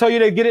I not tell you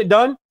to get it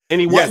done?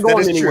 And he wasn't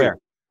going anywhere. True.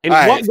 And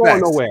he wasn't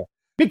going nowhere.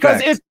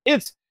 Because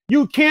it's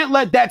you can't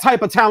let that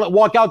type of talent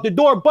walk out the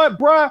door. But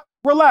bruh,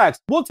 relax.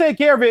 We'll take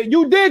care of it.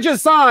 You did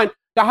just sign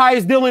the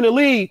highest deal in the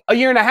league a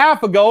year and a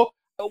half ago.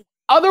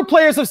 Other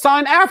players have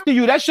signed after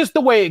you. That's just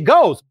the way it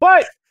goes.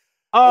 But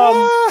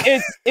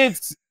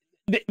it's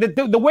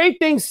the way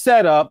things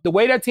set up, the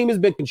way that team has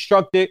been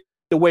constructed,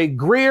 the way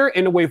Greer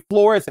and the way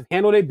Flores have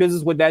handled their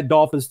business with that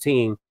Dolphins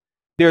team.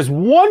 There's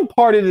one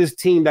part of this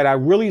team that I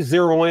really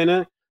zero in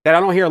on that I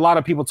don't hear a lot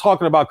of people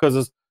talking about because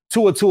it's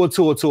Tua,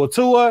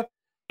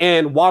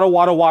 and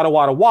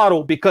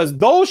Waddle, because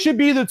those should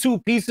be the two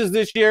pieces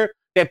this year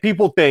that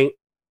people think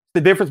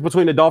the difference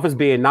between the Dolphins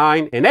being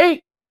 9-8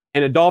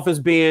 and the Dolphins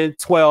being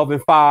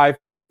 12-5,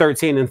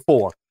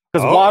 13-4.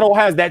 Because Waddle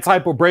has that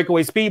type of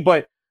breakaway speed,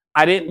 but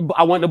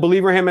I want to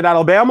believe in him at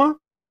Alabama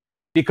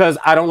because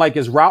I don't like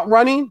his route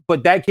running,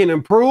 but that can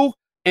improve.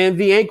 And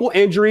the ankle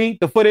injury,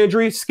 the foot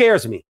injury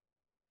scares me.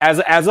 As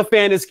a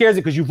fan, it scares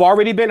me because you've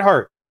already been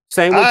hurt.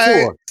 Same with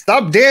Tua.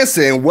 Stop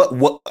dancing.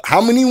 What? How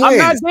many wins? I'm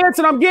not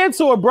dancing. I'm getting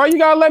to it, bro. You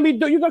gotta let me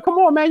do. Come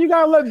on, man. You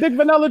gotta let Big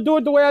Vanilla do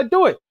it the way I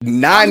do it.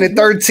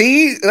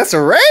 9-13. That's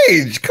a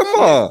range. Come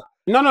on.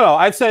 No.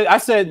 I said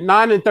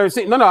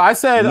 9-13. No. I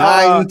said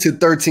 9 to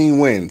 13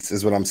 wins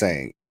is what I'm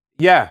saying.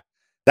 Yeah,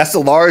 that's a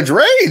large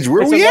range.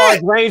 Where we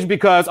at? Large range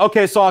because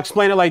so I'll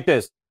explain it like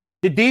this: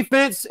 the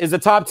defense is a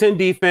top 10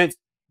 defense.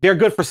 They're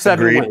good for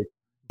 7 wins.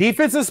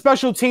 Defense and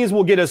special teams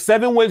will get us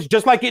 7 wins,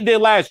 just like it did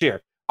last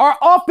year. Our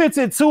offense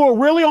and Tua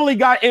really only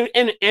got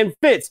and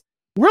Fitz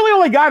really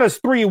only got us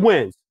 3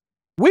 wins.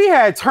 We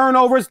had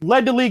turnovers,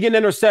 led the league in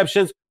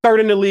interceptions,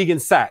 3rd in the league in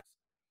sacks.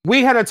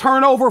 We had a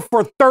turnover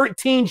for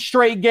 13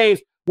 straight games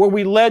where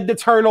we led the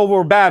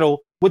turnover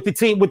battle with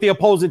the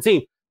opposing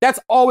team. That's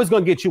always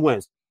going to get you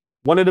wins.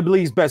 One of the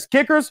league's best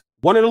kickers,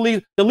 one of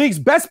the league's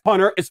best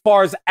punter as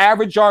far as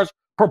average yards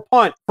per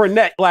punt per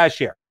net last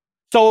year.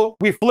 So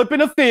we're flipping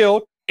the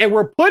field and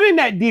we're putting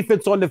that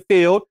defense on the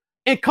field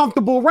in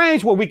comfortable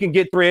range where we can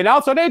get 3 and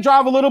out. So they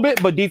drive a little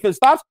bit, but defense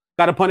stops,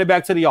 got to punt it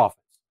back to the offense.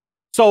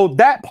 So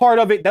that part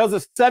of it, that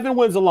was 7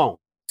 wins alone.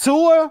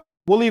 Tua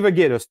will either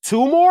get us 2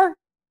 more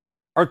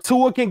or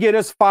Tua can get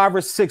us 5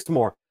 or 6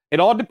 more.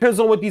 It all depends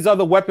on what these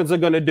other weapons are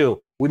going to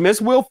do. We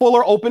miss Will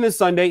Fuller opening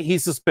Sunday.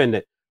 He's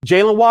suspended.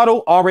 Jalen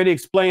Waddle, already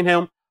explained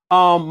him.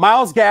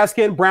 Myles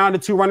Gaskin, Brown, the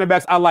 2 running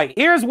backs I like.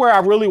 Here's where I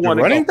really want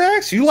to go. Running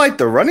backs? You like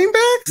the running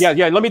backs?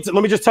 Yeah. Let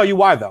me just tell you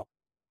why, though.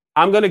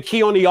 I'm going to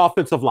key on the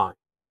offensive line.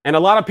 And a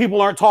lot of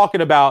people aren't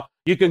talking about,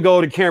 you can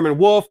go to Cameron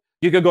Wolfe,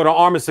 you could go to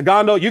Armin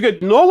Segundo,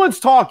 no one's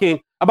talking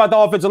about the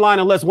offensive line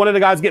unless one of the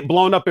guys get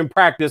blown up in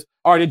practice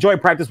or in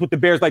joint practice with the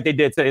Bears like they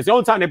did today. It's the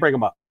only time they bring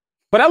them up.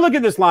 But I look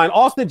at this line,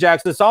 Austin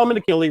Jackson, Solomon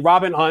Achille,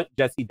 Robin Hunt,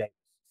 Jesse Davis.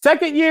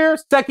 Second year,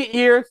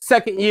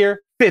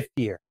 5th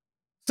year.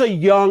 It's a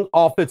young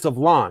offensive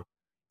line.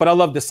 But I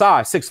love the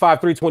size, 6'5",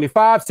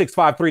 325,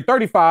 6'5",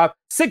 335,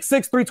 6'6",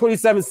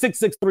 327, 6'6",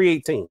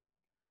 318.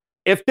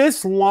 If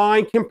this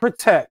line can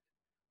protect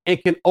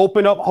and can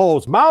open up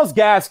holes. Myles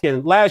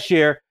Gaskin last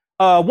year,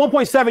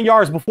 1.7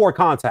 yards before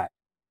contact.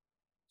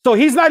 So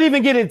he's not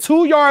even getting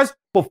 2 yards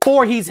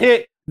before he's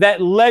hit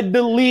that led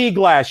the league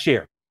last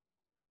year.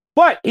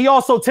 But he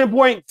also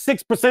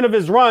 10.6% of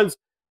his runs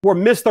were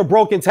missed or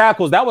broken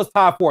tackles. That was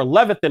tied for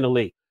 11th in the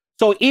league.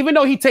 So even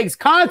though he takes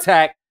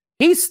contact,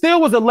 he still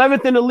was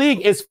 11th in the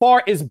league as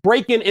far as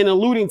breaking and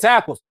eluding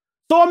tackles.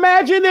 So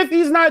imagine if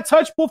he's not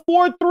touched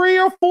before 3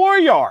 or 4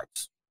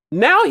 yards.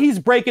 Now he's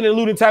breaking and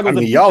eluding tackles. I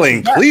mean, y'all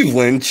ain't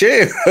Cleveland,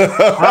 chill.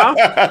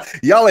 Huh?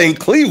 Y'all ain't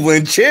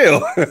Cleveland, chill.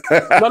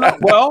 No.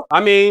 Well,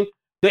 I mean,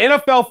 the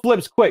NFL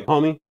flips quick,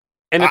 homie.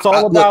 And it's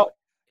all about... Look,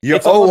 your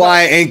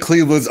O-line ain't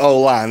Cleveland's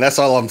O-line. That's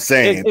all I'm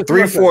saying.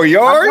 3-4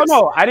 yards?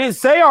 No, I didn't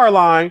say our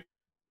line.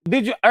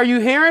 Are you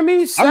hearing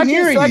me? I'm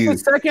hearing you.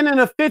 Second and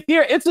a 5th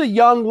year. It's a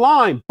young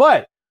line,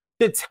 but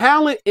the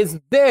talent is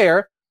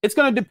there. It's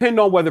going to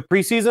depend on whether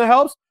preseason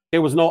helps.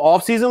 There was no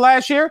offseason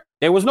last year.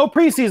 There was no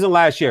preseason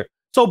last year.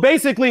 So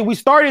basically, we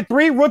started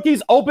 3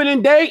 rookies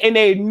opening day, and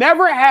they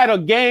never had a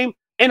game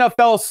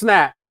NFL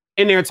snap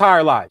in their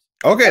entire lives.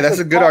 Okay, that's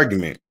a good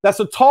argument. That's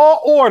a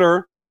tall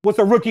order with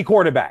a rookie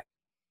quarterback.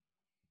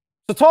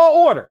 It's a tall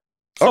order.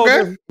 So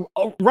okay.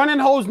 Running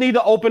holes need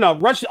to open up.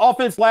 Rush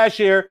offense last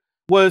year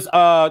was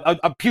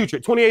a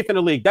putrid, 28th in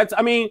the league. That's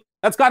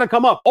got to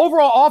come up.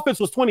 Overall offense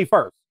was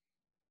 21st.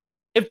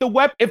 If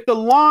the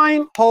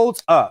line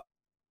holds up,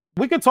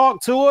 we could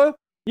talk Tua.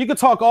 You could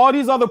talk all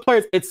these other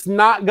players. It's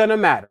not gonna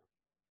matter.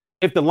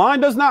 If the line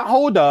does not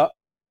hold up,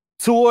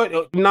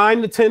 Tua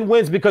 9 to 10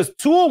 wins because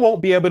Tua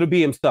won't be able to be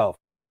himself.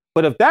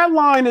 But if that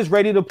line is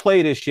ready to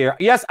play this year,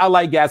 yes, I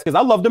like Gas because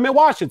I loved him in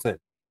Washington.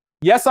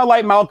 Yes, I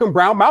like Malcolm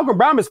Brown. Malcolm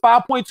Brown is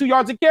 5.2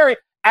 yards a carry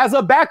as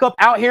a backup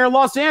out here in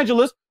Los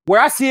Angeles,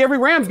 where I see every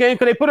Rams game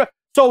because they put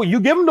so you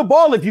give him the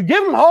ball. If you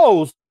give him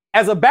holes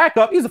as a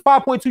backup, he's a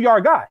 5.2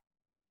 yard guy.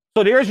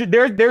 So there's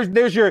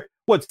your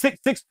what 6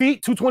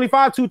 feet,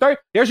 225,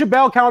 230. There's your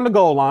bell count on the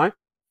goal line.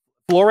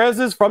 Flores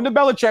is from the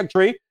Belichick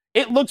tree.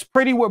 It looks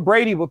pretty with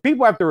Brady, but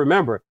people have to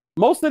remember,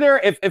 most of their,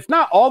 if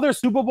not all their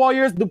Super Bowl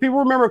years, do people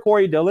remember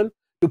Corey Dillon?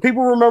 Do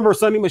people remember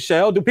Sonny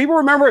Michel? Do people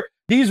remember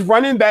these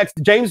running backs,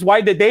 James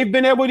White, that they've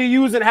been able to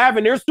use and have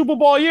in their Super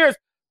Bowl years?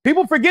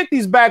 People forget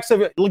these backs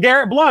of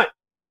LeGarrette Blount.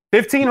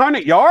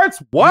 1,500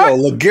 yards? What?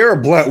 Yo,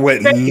 LeGarrette Blount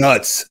went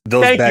nuts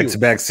those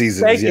back-to-back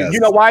seasons. Thank you. You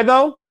know why,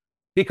 though?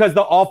 Because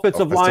the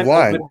offensive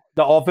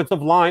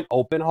line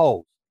opened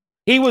holes.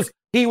 He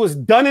was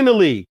done in the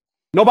league.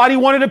 Nobody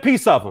wanted a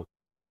piece of him.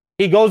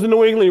 He goes to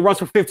New England, he runs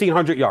for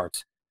 1,500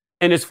 yards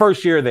in his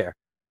first year there.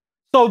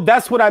 So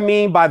that's what I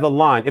mean by the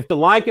line. If the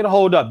line can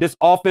hold up, this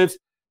offense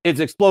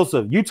is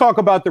explosive. You talk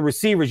about the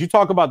receivers, you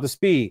talk about the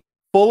speed.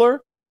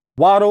 Fuller,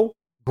 Waddle,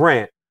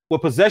 Grant.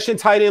 With possession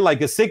tight end like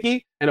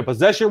Gesicki and a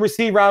possession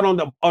receiver out on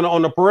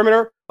the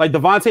perimeter like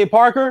Devontae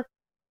Parker.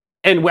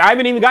 And I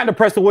haven't even gotten to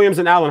Preston Williams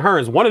and Allen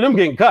Hurns. One of them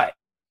getting cut.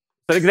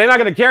 So they're not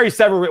going to carry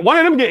 7. One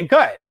of them getting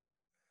cut.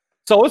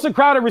 So it's a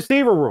crowded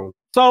receiver room.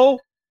 So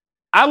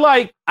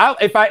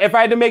if I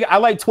had to make it, I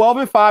like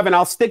 12-5, and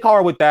I'll stick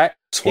hard with that.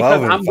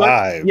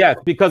 12-5. Yes,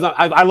 because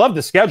I love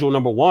the schedule,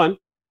 number one.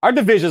 Our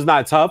division's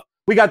not tough.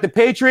 We got the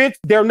Patriots.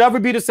 They'll never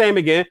be the same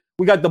again.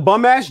 We got the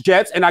bum-ass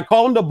Jets, and I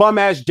call them the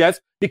bum-ass Jets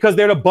because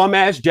they're the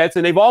bum-ass Jets,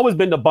 and they've always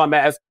been the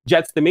bum-ass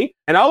Jets to me,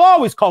 and I'll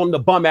always call them the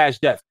bum-ass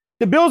Jets.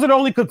 The Bills are the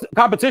only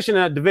competition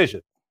in that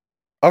division.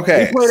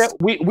 Okay.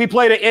 We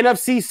play the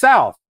NFC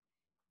South.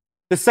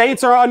 The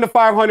Saints are under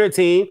 500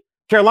 team.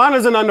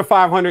 Carolina's an under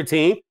 500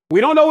 team.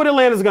 We don't know what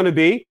Atlanta's going to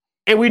be,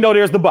 and we know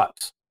there's the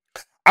Bucks.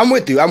 I'm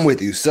with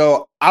you.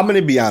 So I'm going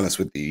to be honest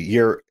with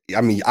you.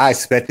 I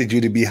expected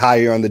you to be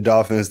higher on the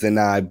Dolphins than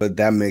I, but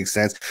that makes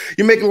sense.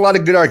 You're making a lot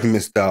of good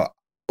arguments, though.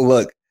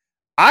 Look,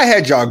 I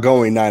had y'all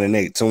going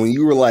 9-8. So when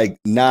you were like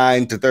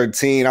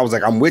 9-13, I was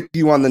like, I'm with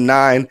you on the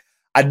 9.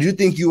 I do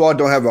think you all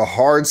don't have a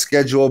hard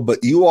schedule,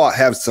 but you all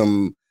have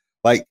some,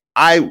 like,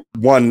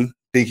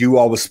 think you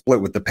all was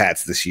split with the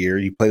Pats this year.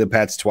 You play the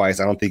Pats twice.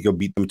 I don't think you'll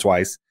beat them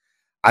twice.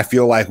 I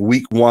feel like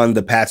week 1,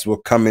 the Pats will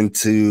come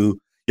into,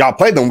 y'all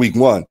played them week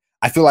 1.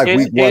 I feel like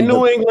week 1 in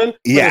New England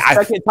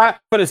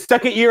for the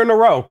second year in a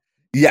row.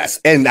 Yes,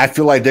 and I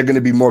feel like they're going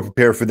to be more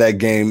prepared for that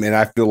game, and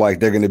I feel like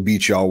they're going to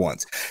beat y'all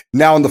once.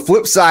 Now, on the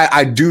flip side,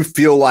 I do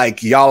feel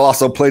like y'all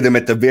also play them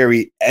at the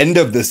very end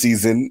of the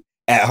season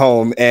at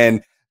home,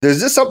 and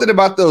there's just something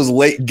about those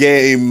late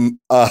game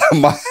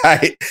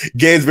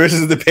games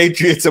versus the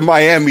Patriots in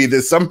Miami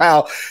that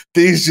somehow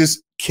things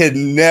just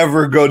can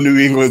never go New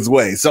England's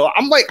way. So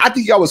I'm like, I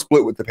think y'all will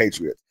split with the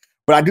Patriots.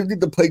 But I do think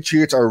the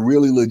Patriots are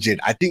really legit.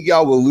 I think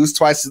y'all will lose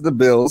twice to the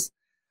Bills.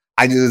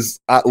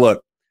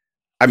 Look,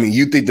 I mean,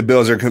 you think the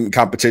Bills are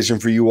competition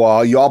for you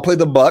all. You all play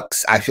the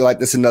Bucks. I feel like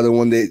that's another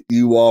one that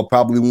you all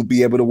probably won't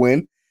be able to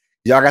win.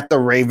 Y'all got the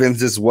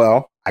Ravens as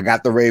well. I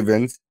got the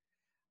Ravens.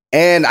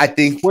 And I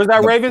think... Where's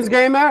that Ravens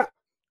game at?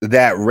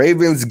 That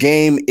Ravens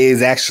game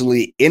is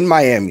actually in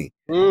Miami.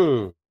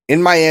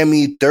 In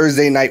Miami,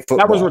 Thursday night football.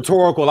 That was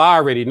rhetorical. I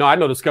already know. I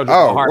know the schedule.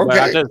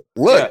 Okay.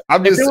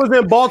 If it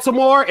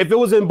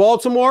was in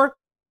Baltimore,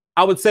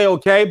 I would say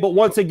okay. But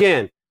once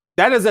again,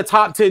 that is a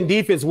top 10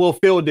 defense we'll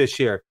field this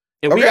year.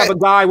 And we have a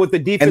guy with the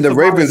defense. And the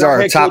Ravens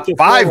are a top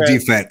 5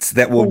 defense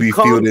that will be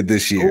fielded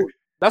this year.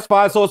 That's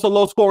fine. So it's a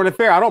low scoring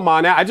affair. I don't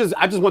mind that. I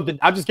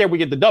just care we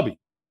get the W.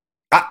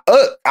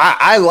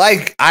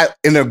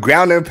 In a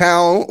ground and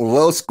pound,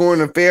 low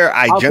scoring affair,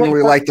 I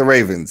generally like the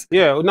Ravens.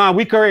 Yeah,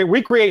 we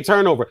create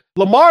turnover.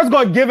 Lamar's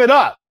going to give it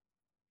up.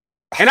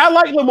 And I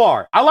like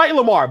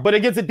Lamar. But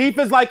against a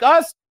defense like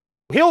us,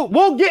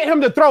 we'll get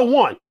him to throw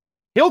one.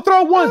 He'll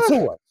throw one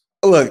to us.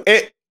 Look,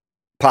 it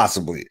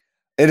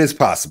is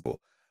possible.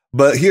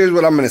 But here's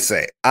what I'm going to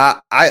say.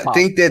 I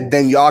think that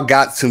then y'all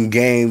got some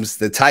games.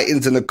 The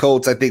Titans and the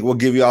Colts, I think, will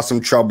give y'all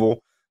some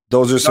trouble.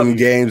 Those are some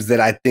games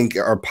that I think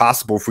are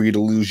possible for you to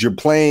lose. You're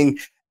playing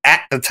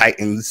at the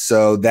Titans,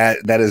 so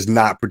that is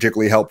not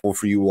particularly helpful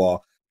for you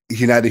all.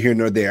 You're neither here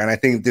nor there. And I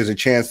think there's a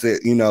chance that,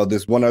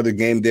 there's one other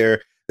game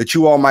there that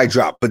you all might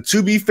drop. But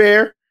to be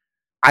fair,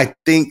 I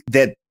think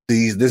that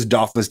this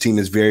Dolphins team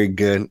is very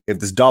good. If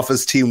this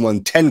Dolphins team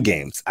won 10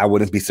 games, I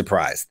wouldn't be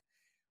surprised.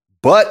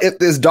 But if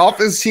this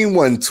Dolphins team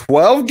won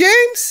 12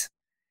 games,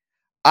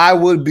 I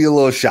would be a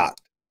little shocked.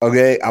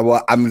 Okay?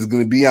 I'm just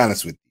going to be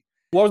honest with you.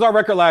 What was our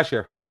record last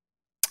year?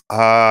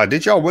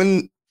 Did y'all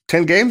win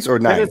 10 games or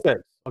 9?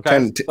 10-6.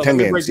 Okay. 10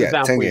 games.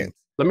 Yeah, 10 games.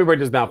 Let me break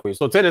this down for you.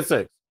 So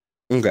 10-6.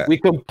 Okay.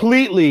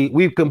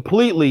 We've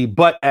completely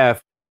butt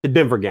F the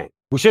Denver game.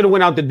 We should have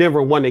went out to Denver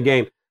and won the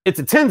game. It's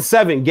a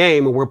 10-7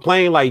 game, and we're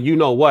playing like you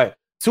know what.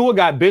 Tua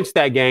got benched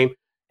that game.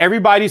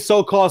 Everybody's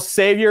so-called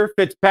savior,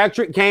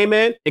 Fitzpatrick, came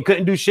in and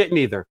couldn't do shit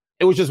neither.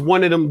 It was just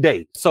one of them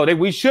days. So that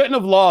we shouldn't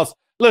have lost.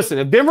 Listen,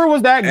 if Denver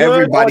was that good,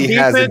 everybody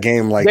has a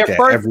game like that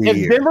every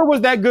year. If Denver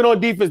was that good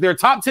on defense, their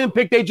top 10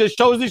 pick they just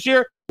chose this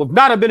year would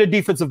not have been a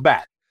defensive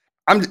back.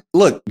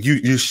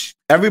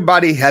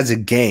 Everybody has a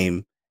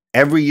game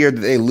every year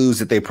that they lose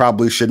that they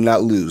probably should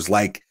not lose,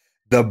 like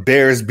the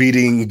Bears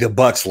beating the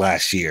Bucks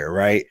last year,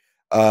 right?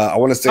 I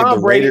want to say Tom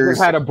the Brady Raiders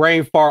just had a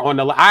brain fart on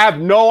the. I have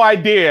no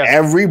idea.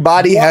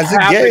 Everybody has a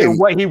game.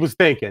 What he was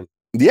thinking.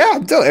 Yeah,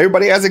 I'm telling you,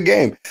 everybody has a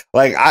game.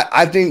 Like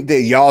I think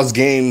that y'all's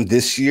game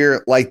this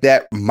year, like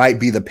that, might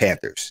be the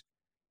Panthers.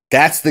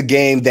 That's the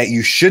game that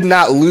you should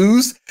not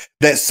lose.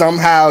 That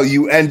somehow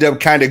you end up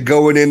kind of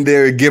going in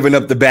there and giving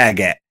up the bag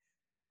at.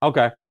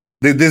 Okay.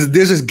 There's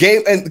this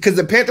game, and because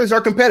the Panthers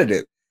are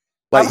competitive.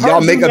 Like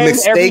y'all make a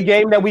mistake. Every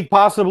game that we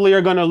possibly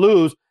are going to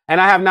lose, and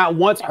I have not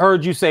once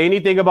heard you say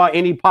anything about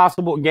any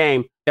possible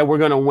game that we're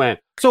going to win.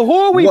 So who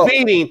are we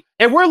beating?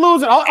 If we're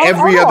losing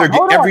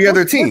every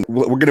other team,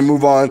 we're going to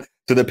move on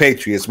to the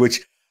Patriots,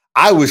 which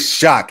I was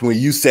shocked when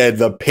you said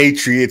the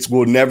Patriots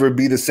will never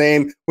be the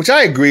same, which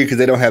I agree because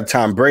they don't have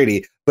Tom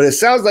Brady. But it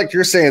sounds like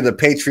you're saying the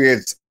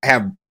Patriots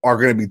are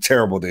going to be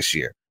terrible this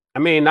year. I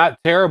mean, not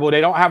terrible.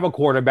 They don't have a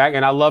quarterback,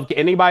 and I love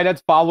anybody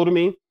that's followed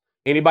me,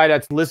 anybody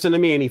that's listened to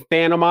me, any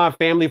fan of mine,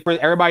 family, friend,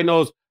 everybody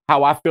knows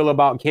how I feel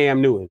about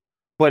Cam Newton.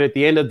 But at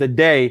the end of the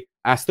day,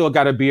 I still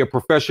got to be a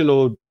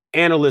professional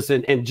analyst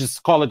and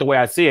just call it the way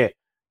I see it.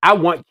 I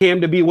want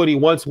Cam to be what he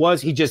once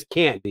was. He just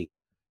can't be.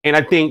 And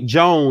I think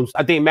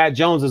Matt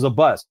Jones is a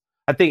bust.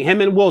 I think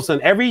him and Wilson,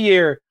 every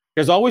year,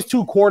 there's always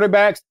two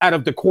quarterbacks out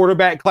of the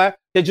quarterback class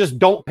that just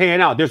don't pan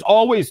out. There's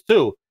always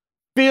two.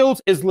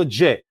 Fields is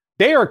legit.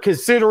 They are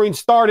considering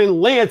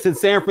starting Lance in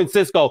San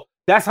Francisco.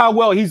 That's how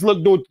well he's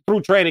looked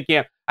through training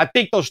camp. I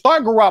think they'll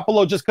start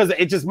Garoppolo just because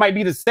it just might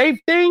be the safe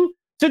thing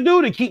to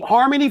do to keep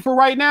harmony for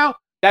right now.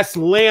 That's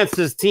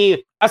Lance's team.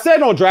 I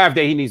said on draft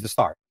day he needs to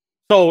start.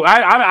 So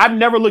I've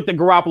never looked at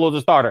Garoppolo as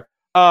a starter.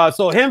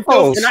 So him,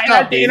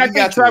 I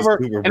think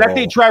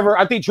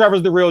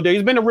Trevor's the real deal.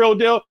 He's been the real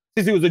deal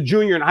since he was a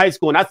junior in high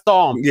school, and I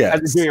saw him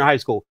as a junior in high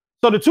school.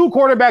 So the two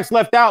quarterbacks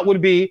left out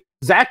would be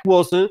Zach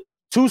Wilson,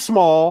 too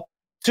small,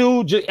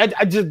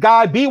 just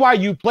guy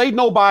BYU played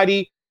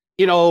nobody.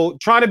 You know,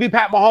 trying to be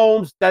Pat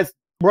Mahomes. That's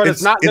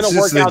not going to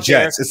work out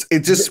Jets. there.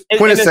 It's just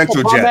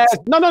quintessential Jets.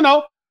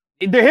 No.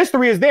 The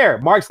history is there.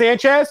 Mark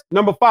Sanchez,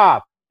 number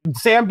 5.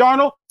 Sam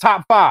Darnold,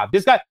 top 5.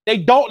 This guy, they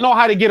don't know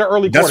how to get an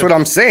early quarterback. That's what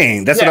I'm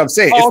saying. What I'm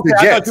saying. Oh, it's the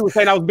Jets. I thought you were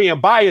saying I was being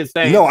biased.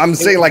 No, I'm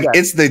saying like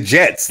it's the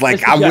Jets.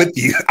 Like I'm with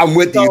you.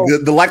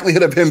 The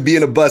likelihood of him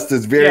being a bust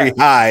is very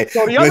high.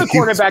 So the other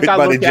quarterback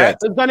I look at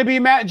is going to be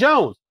Matt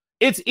Jones.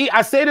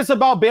 I say this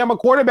about Bama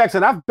quarterbacks,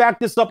 and I've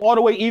backed this up all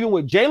the way, even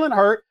with Jalen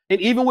Hurts and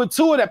even with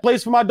Tua that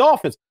plays for my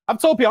Dolphins. I've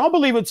told people I don't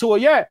believe in Tua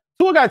yet.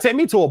 Tua got to take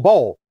me to a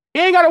bowl.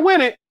 He ain't got to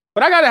win it,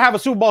 but I got to have a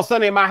Super Bowl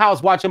Sunday in my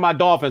house watching my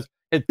Dolphins.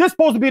 If this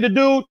supposed to be the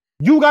dude,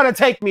 you got to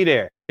take me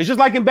there. It's just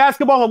like in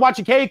basketball and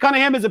watching Cade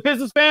Cunningham as a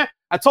Pistons fan.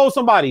 I told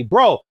somebody,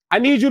 bro, I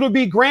need you to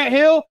be Grant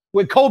Hill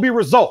with Kobe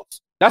results.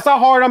 That's how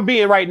hard I'm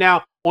being right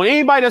now on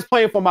anybody that's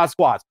playing for my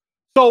squads.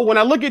 So when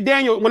I look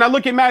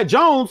at Matt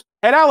Jones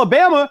at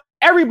Alabama,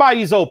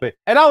 everybody's open.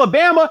 At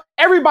Alabama,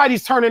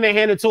 everybody's turning their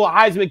hand into a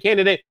Heisman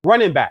candidate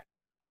running back.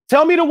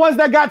 Tell me the ones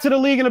that got to the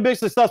league and have been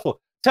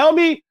successful. Tell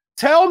me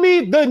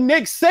the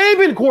Nick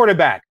Saban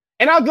quarterback.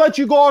 And I'll let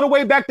you go all the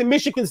way back to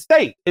Michigan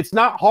State. It's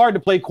not hard to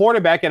play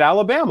quarterback at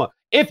Alabama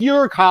if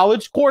you're a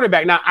college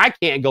quarterback. Now, I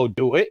can't go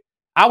do it.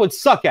 I would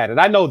suck at it.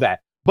 I know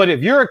that. But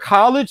if you're a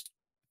college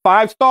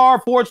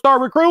 5-star,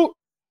 4-star recruit,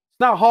 it's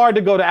not hard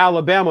to go to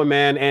Alabama,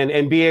 man,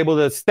 and be able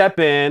to step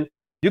in.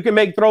 You can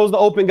make throws to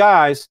open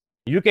guys.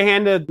 You can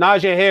hand to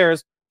Najee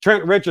Harris,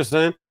 Trent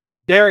Richardson,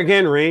 Derrick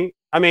Henry.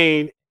 I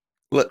mean,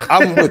 look,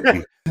 I'm with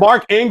you.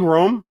 Mark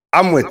Ingram.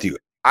 I'm with you.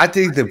 I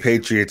think the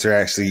Patriots are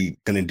actually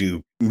going to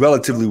do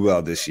relatively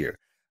well this year.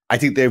 I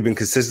think they've been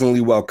consistently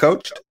well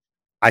coached.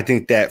 I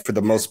think that for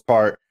the most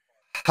part,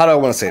 how do I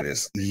want to say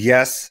this?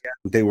 Yes,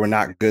 they were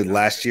not good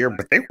last year,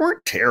 but they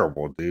weren't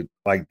terrible, dude.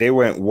 Like they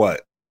went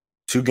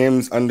 2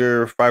 games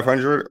under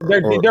 500?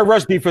 Their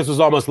rush defense was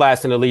almost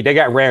last in the league. They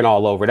got ran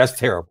all over. That's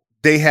terrible.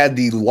 They had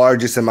the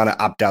largest amount of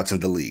opt-outs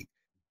in the league.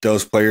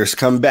 Those players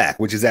come back,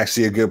 which is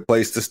actually a good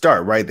place to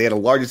start, right? They had the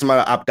largest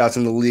amount of opt-outs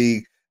in the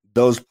league.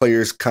 Those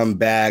players come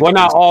back. Well,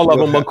 not all of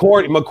them.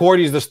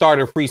 McCourty's the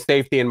starting free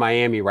safety in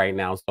Miami right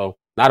now, so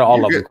not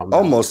all of them come back.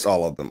 Almost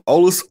all of them.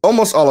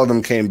 Almost all of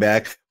them came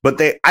back,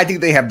 but I think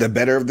they have the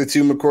better of the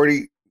two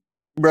McCourty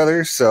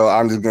brothers, so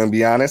I'm just going to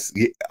be honest.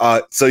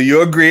 So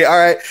you agree? All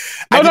right.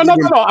 No.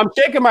 I'm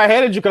shaking my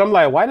head at you because I'm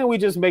like, why didn't we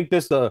just make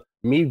this a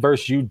me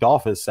versus you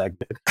Dolphins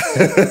segment?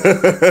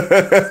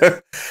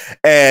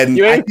 And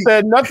you ain't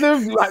said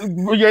nothing.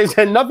 You ain't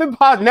said nothing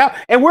positive now.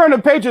 And we're in the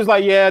Patriots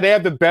like, yeah, they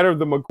have the better of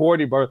the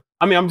McCourty, bro.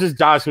 I mean, I'm just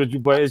joshing with you,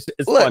 but it's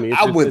look, funny.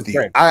 I'm with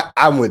you.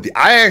 I'm with you.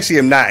 I actually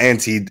am not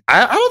anti.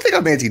 I don't think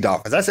I'm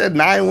anti-Dolphins. I said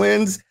 9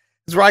 wins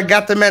is where I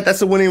got them at.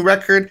 That's a winning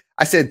record.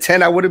 I said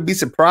 10. I wouldn't be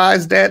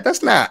surprised at.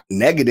 That's not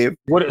negative.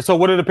 So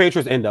what did the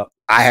Patriots end up?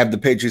 I have the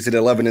Patriots at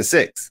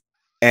 11-6,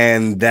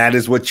 and that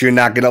is what you're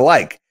not going to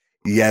like.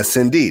 Yes,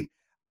 indeed.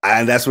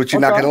 And that's what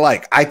you're not going to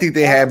like. I think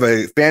they have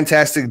a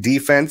fantastic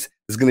defense.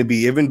 It's going to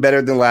be even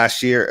better than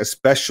last year,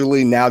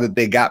 especially now that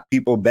they got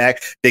people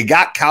back. They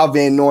got Kyle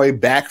Van Noy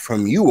back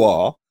from you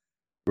all,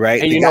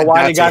 right? And you know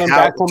why they got him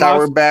back from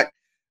us? Back.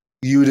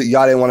 Y'all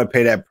didn't want to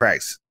pay that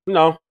price.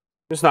 No,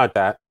 it's not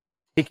that.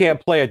 He can't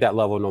play at that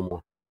level no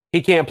more.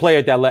 He can't play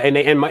at that level.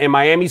 And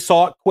Miami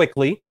saw it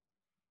quickly.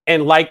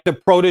 And like the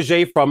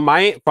protege from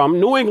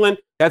New England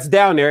that's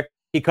down there,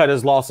 he cut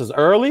his losses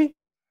early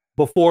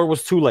before it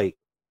was too late.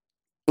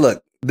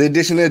 Look, they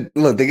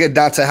get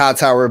Dante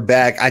Hightower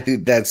back. I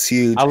think that's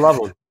huge. I love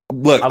him.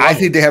 Look, I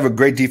think they have a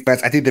great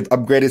defense. I think they've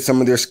upgraded some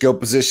of their skill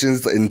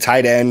positions in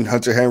tight end,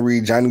 Hunter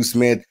Henry, Jonnu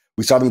Smith.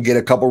 We saw them get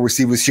a couple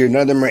receivers here.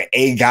 None of them are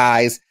A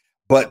guys,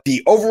 but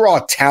the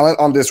overall talent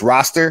on this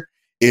roster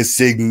is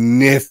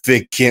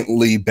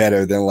significantly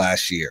better than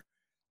last year.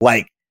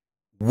 Like,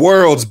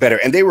 worlds better.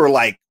 And they were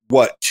like,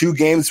 2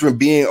 games from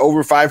being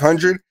over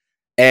 500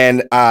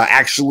 and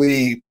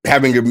actually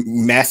having a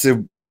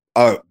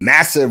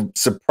massive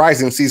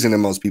surprising season to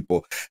most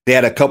people. They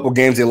had a couple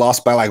games they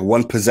lost by like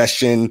 1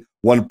 possession,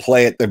 1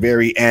 play at the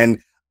very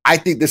end. I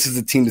think this is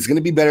a team that's going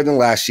to be better than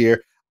last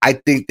year. I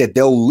think that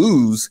they'll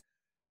lose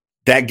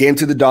that game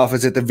to the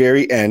Dolphins at the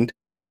very end.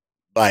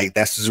 Like,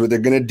 that's just what they're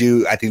going to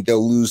do. I think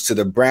they'll lose to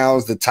the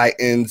Browns, the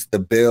Titans, the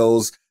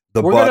Bills,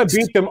 the Bucks. We're going to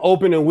beat them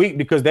opening week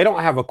because they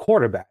don't have a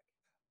quarterback.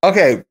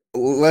 Okay,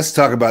 let's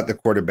talk about the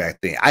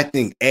quarterback thing. I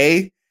think,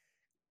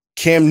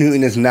 Cam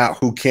Newton is not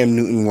who Cam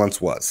Newton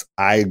once was.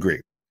 I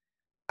agree.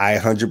 I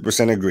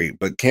 100% agree.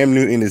 But Cam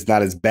Newton is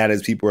not as bad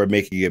as people are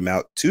making him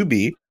out to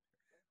be.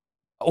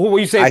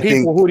 When you say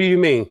people, who do you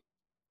mean?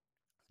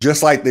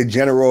 Just like the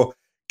general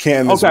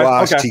Cam is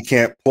washed, he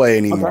can't play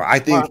anymore. I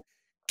think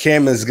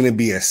Cam is going to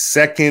be a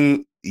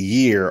second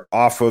year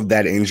off of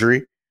that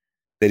injury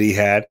that he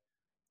had.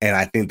 And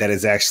I think that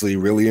is actually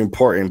really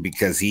important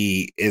because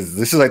this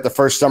is like the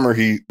first summer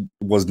he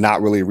was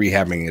not really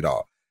rehabbing at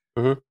all.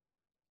 Mm-hmm.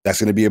 That's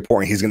going to be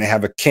important. He's going to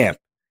have a camp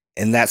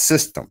in that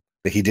system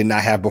that he did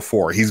not have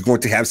before. He's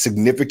going to have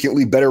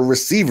significantly better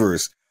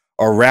receivers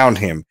around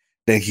him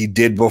than he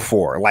did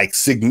before. Like,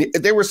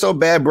 they were so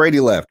bad Brady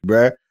left,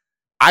 bruh.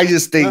 I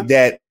just think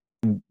that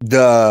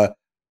the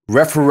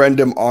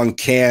referendum on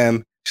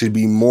Cam should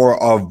be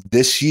more of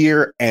this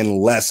year and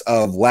less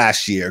of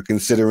last year,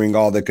 considering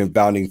all the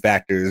confounding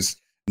factors,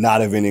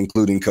 not even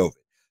including COVID.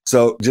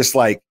 So just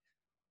like,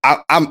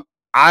 I'm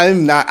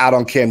not out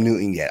on Cam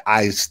Newton yet.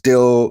 I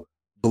still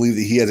believe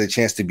that he has a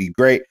chance to be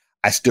great.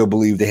 I still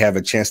believe they have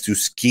a chance to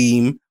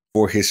scheme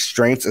for his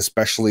strengths,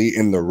 especially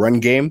in the run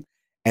game.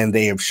 And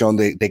they have shown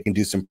that they can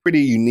do some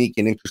pretty unique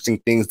and interesting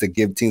things to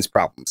give teams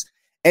problems.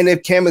 And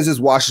if Cam is as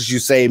washed as you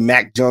say,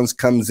 Mac Jones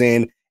comes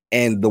in,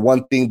 and the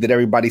one thing that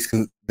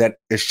that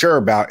is sure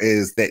about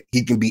is that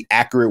he can be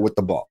accurate with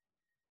the ball.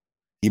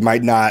 He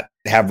might not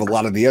have a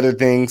lot of the other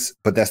things,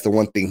 but that's the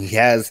one thing he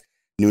has.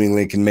 New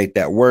England can make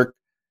that work.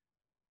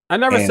 I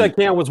never said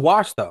Cam was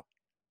washed, though.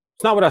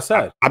 It's not what I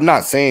said. I'm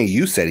not saying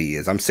you said he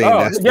is. I'm saying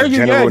that's the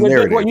general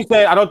narrative. What you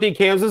said, I don't think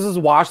Kansas is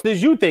washed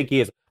as you think he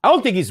is. I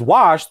don't think he's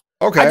washed.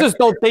 Okay. I just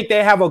don't think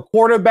they have a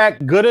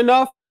quarterback good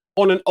enough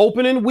on an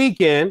opening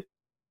weekend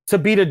to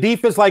beat a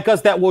defense like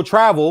us that will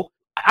travel.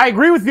 I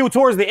agree with you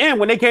towards the end.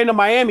 When they came to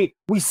Miami,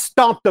 we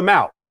stomped them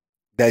out.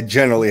 That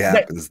generally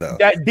happens, though.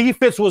 That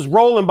defense was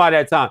rolling by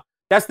that time.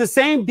 That's the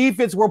same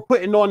defense we're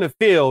putting on the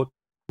field,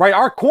 right?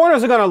 Our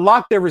corners are going to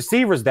lock their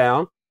receivers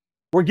down.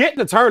 We're getting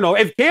the turnover.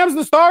 If Cam's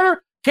the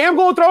starter, Cam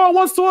going to throw it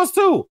once to us,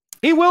 too.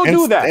 He will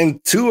do that.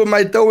 And Tua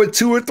might throw it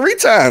 2 or 3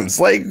 times.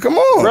 Like, come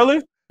on.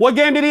 Really? What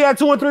game did he have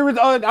 2 or 3?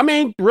 I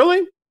mean,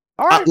 really?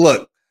 All right.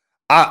 Look,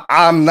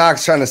 I'm not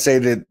trying to say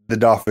that the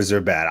Dolphins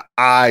are bad.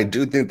 I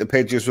do think the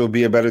Patriots will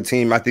be a better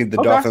team. I think the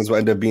Dolphins will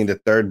end up being the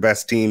 3rd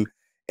best team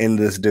in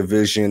this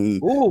division.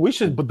 Ooh, we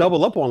should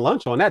double up on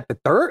lunch on that. The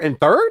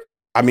 3rd?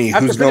 I mean,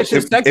 after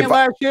finishing second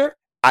last year?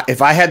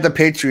 If I had the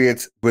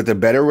Patriots with a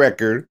better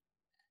record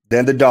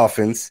than the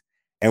Dolphins,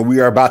 and we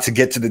are about to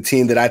get to the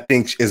team that I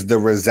think is the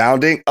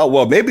resounding. Oh,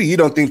 well, maybe you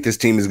don't think this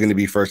team is going to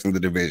be first in the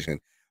division,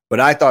 but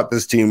I thought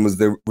this team was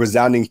the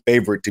resounding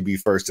favorite to be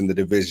first in the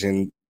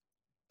division,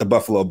 the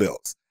Buffalo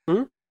Bills.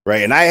 Mm-hmm.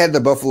 Right. And I had the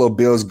Buffalo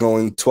Bills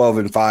going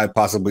 12-5,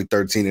 possibly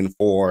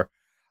 13-4.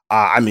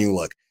 I mean,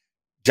 look,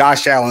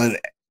 Josh Allen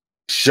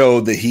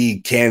showed that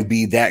he can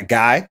be that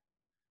guy.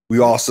 We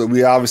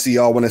obviously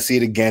all want to see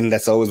it again.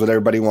 That's always what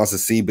everybody wants to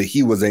see, but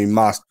he was a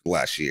monster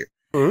last year.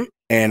 Mm-hmm.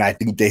 And I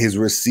think that his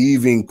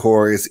receiving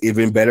core is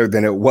even better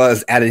than it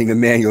was adding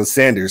Emmanuel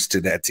Sanders to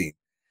that team.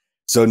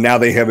 So now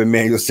they have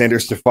Emmanuel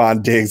Sanders,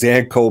 Stephon Diggs,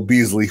 and Cole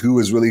Beasley, who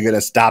is really going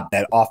to stop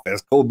that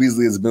offense. Cole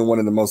Beasley has been one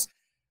of the most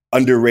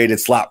underrated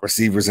slot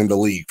receivers in the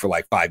league for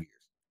like 5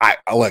 years.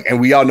 Look,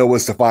 and we all know what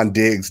Stephon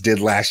Diggs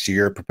did last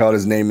year, propelled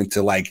his name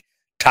into like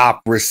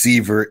top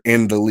receiver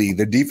in the league.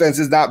 Their defense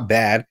is not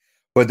bad,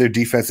 but their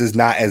defense is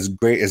not as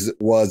great as it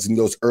was in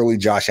those early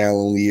Josh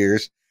Allen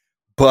years.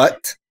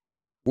 But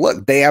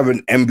look, they have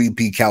an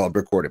MVP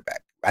caliber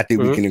quarterback. I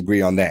think we can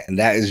agree on that. And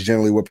that is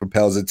generally what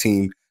propels a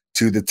team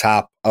to the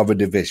top of a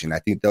division. I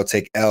think they'll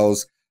take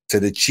L's to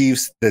the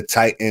Chiefs, the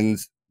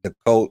Titans, the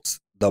Colts,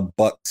 the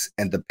Bucks,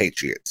 and the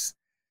Patriots.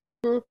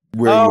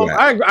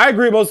 I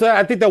agree with that.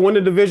 I think they'll win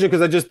the division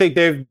because I just think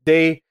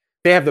they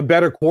have the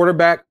better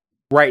quarterback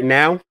right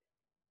now.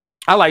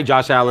 I like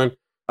Josh Allen,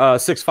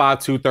 6'5",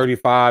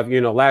 235.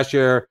 You know, last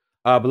year,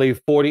 I believe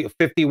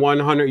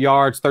 5,100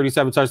 yards,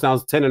 37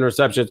 touchdowns, 10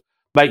 interceptions.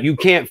 Like you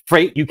can't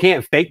fake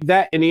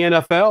that in the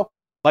NFL.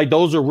 Like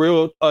those are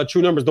real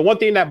true numbers. The one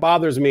thing that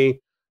bothers me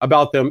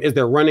about them is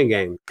their running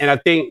game. And I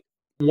think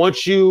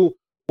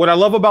what I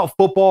love about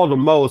football the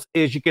most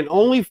is you can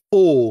only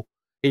fool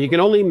and you can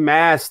only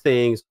mask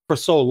things for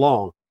so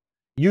long.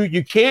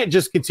 You can't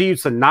just continue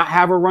to not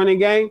have a running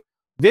game.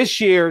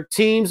 This year,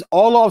 teams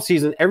all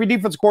offseason, every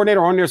defense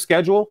coordinator on their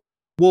schedule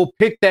will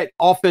pick that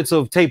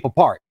offensive tape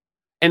apart.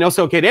 And they'll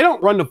say, okay, they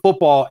don't run the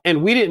football.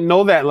 And we didn't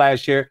know that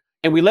last year.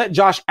 And we let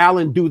Josh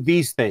Allen do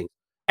these things.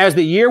 As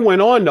the year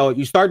went on, though,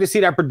 you start to see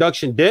that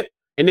production dip.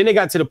 And then they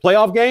got to the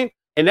playoff game.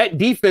 And that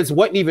defense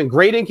wasn't even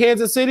great in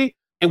Kansas City.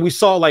 And we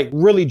saw like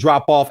really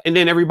drop off. And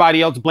then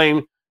everybody else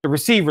blamed the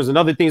receivers and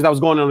other things that was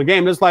going on in the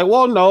game. And it's like,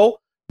 well, no,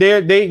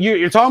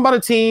 you're talking about a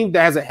team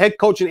that has a head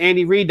coach in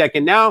Andy Reid that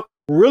can now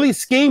really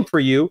scheme for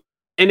you.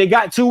 And they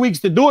got 2 weeks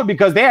to do it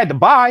because they had to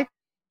bye.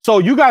 So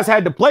you guys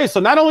had to play. So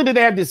not only did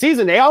they have the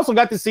season, they also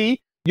got to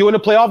see you in the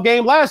playoff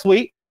game last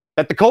week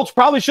that the Colts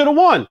probably should have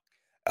won.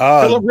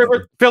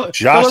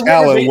 Josh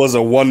Allen was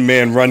a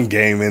one-man run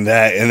game in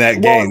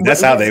that game.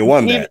 That's how they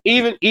won that.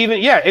 Even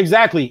yeah,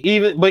 exactly.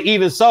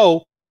 Even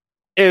so,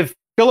 if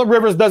Phillip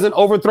Rivers doesn't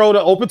overthrow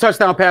the open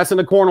touchdown pass in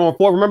the corner on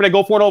fourth, remember they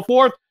go for it on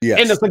fourth? Yes.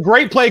 And it's a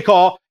great play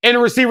call, and the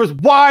receiver's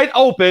wide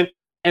open,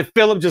 and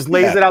Phillip just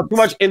lays it out too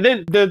much. And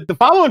then the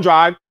following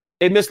drive,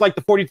 they missed like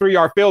the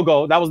 43-yard field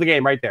goal. That was the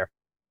game right there.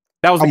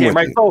 That was the game,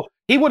 right? So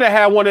he would have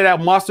had one of that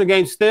monster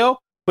game still,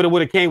 but it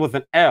would have came with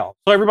an L.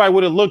 So everybody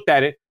would have looked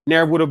at it.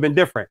 Narrative would have been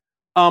different.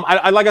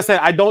 Like I said,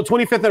 I don't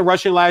 25th in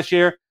rushing last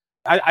year.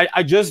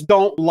 I just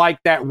don't like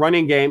that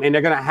running game, and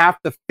they're gonna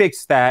have to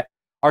fix that,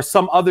 or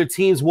some other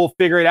teams will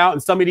figure it out. In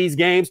some of these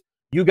games,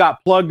 you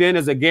got plugged in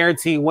as a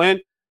guaranteed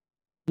win.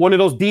 One of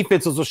those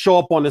defenses will show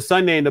up on the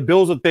Sunday, and the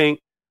Bills will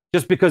think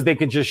just because they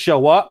can just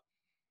show up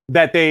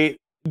that the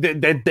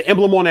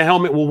emblem on the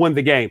helmet will win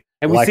the game,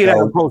 and we like see that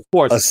in pro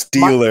sports. A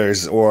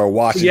Steelers or a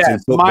Washington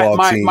football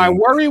team. My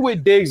worry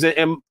with Diggs,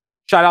 and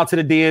shout out to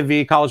the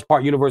DMV, College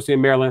Park, University of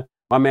Maryland.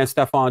 My man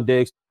Stephon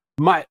Diggs.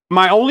 My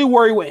only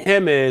worry with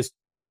him is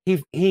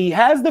he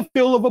has the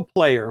feel of a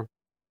player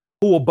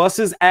who will bust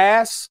his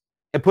ass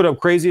and put up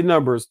crazy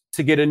numbers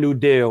to get a new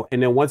deal.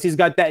 And then once he's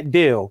got that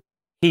deal,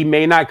 he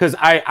may not, because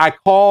I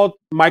called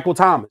Michael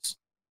Thomas.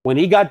 When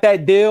he got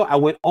that deal, I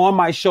went on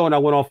my show and I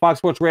went on Fox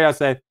Sports Radio. I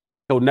said,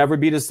 he'll never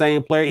be the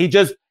same player. He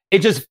just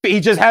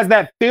has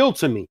that feel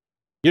to me.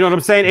 You know what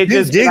I'm saying?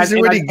 Diggs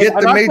already get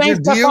the major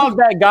deal? Stephon's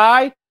that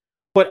guy.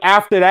 But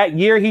after that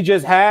year he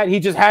just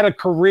had a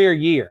career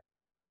year.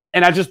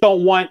 And I just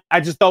don't want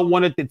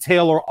it to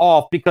tailor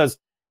off, because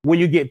when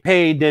you get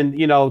paid, then,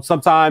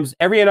 sometimes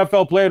every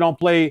NFL player don't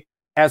play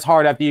as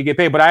hard after you get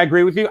paid. But I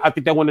agree with you. I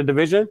think they won the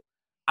division.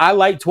 I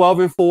like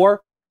 12-4.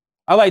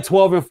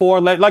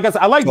 Like I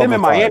said, I like them in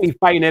Miami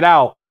fighting it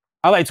out.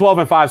 I like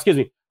 12-5, excuse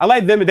me. I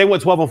like them. They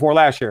went 12-4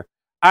 last year.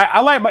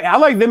 I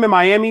like them in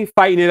Miami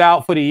fighting it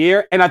out for the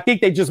year. And I think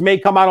they just may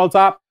come out on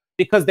top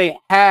because they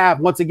have,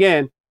 once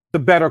again, the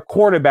better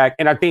quarterback.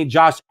 And I think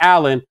Josh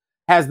Allen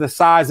has the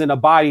size and the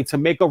body to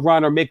make a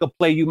run or make a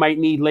play you might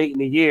need late in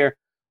the year.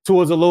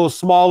 Tua's a little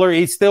smaller.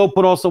 He still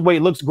put on some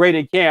weight, looks great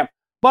in camp.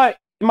 But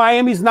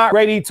Miami's not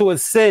ready to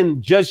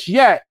ascend just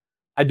yet.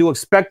 I do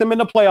expect them in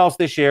the playoffs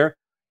this year.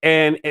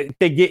 And if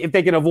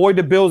they can avoid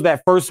the Bills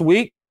that first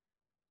week,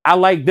 I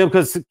like them,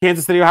 because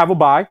Kansas City will have a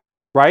bye,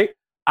 right?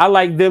 I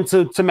like them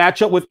to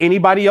match up with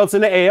anybody else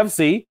in the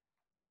AFC.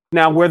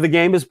 Now, where the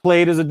game is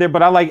played is a different,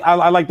 but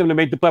I like them to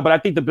make the play. But I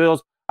think the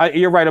Bills,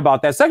 you're right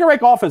about that. Second-rate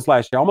offense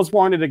last year, almost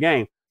 400 a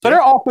game. So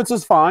their offense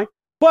is fine.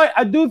 But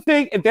I do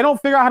think if they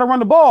don't figure out how to run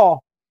the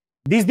ball,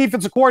 these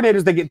defensive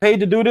coordinators that get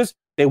paid to do this,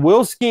 they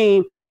will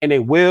scheme and they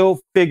will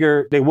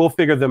figure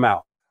them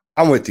out.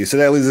 I'm with you. So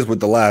that leaves us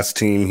with the last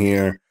team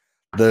here,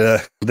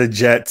 the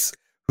Jets,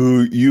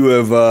 who you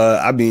have.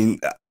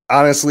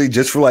 Honestly,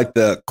 just for like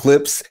the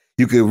clips,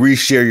 you could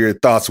reshare your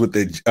thoughts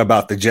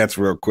about the Jets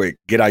real quick.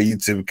 Get our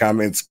YouTube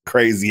comments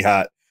crazy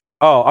hot.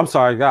 Oh, I'm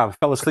sorry. God, I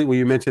fell asleep when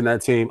you mentioned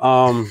that team.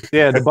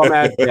 The bum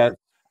ass Jets.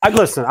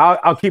 Listen,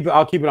 I'll keep it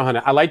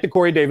 100. I like the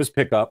Corey Davis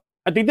pickup.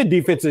 I think the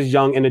defense is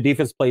young and the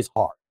defense plays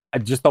hard. I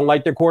just don't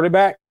like their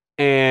quarterback,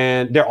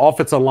 and their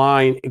offensive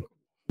line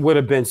would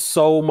have been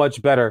so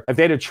much better if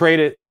they'd have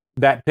traded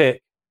that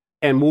pick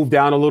and moved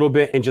down a little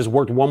bit and just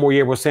worked one more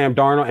year with Sam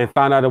Darnold and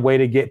found out a way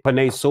to get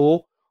Penei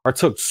Sewell, or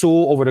took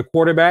Sewell over the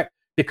quarterback,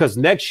 because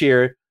next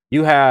year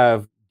you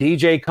have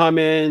DJ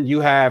coming, you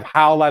have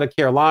Howell out of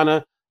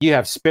Carolina, you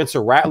have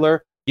Spencer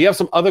Rattler, you have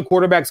some other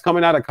quarterbacks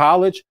coming out of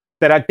college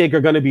that I think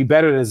are going to be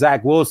better than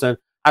Zach Wilson.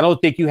 I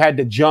don't think you had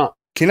to jump.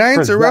 Can I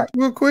interrupt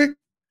real quick?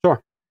 Sure.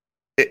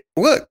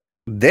 Look,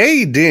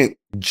 they didn't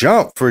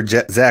jump for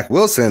Zach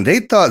Wilson.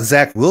 They thought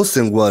Zach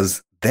Wilson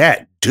was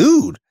that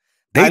dude.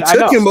 They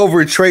took him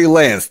over Trey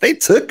Lance. They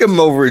took him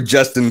over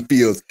Justin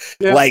Fields.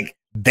 Yeah. Like,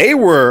 they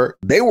were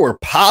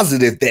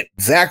positive that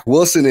Zach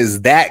Wilson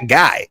is that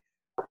guy.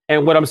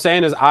 And what I'm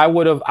saying is I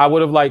would have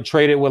like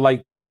traded with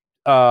like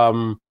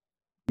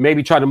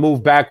maybe try to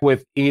move back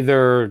with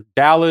either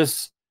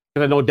Dallas,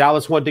 because I know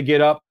Dallas wanted to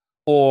get up,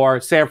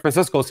 or San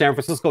Francisco. San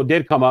Francisco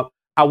did come up.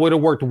 I would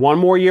have worked one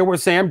more year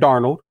with Sam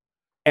Darnold,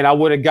 and I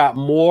would have got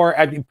more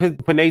at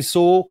Penei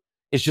Sewell.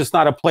 It's just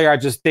not a player. I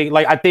just think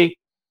I think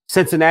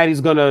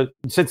Cincinnati's gonna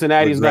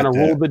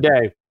rule the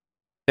day.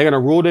 They're gonna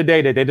rule the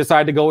day that they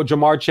decide to go with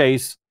Jamar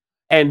Chase.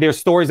 And there's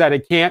stories out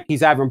of camp.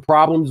 He's having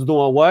problems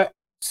doing what?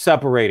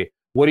 Separated.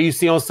 What do you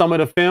see on some of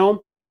the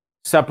film?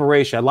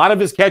 Separation. A lot of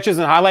his catches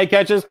and highlight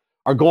catches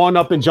are going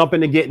up and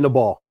jumping and getting the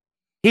ball.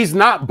 He's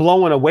not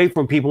blowing away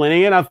from people. In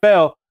the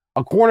NFL,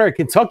 a corner at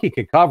Kentucky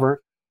can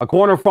cover. A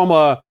corner from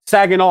a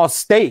Saginaw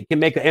State can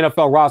make an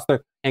NFL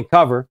roster and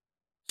cover.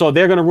 So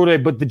they're going to rule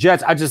it. But the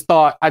Jets, I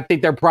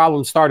think their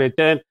problem started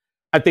then.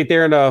 I think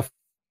they're in a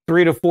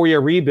 3 to 4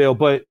 year rebuild.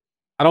 But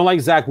I don't like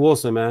Zach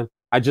Wilson, man.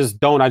 I just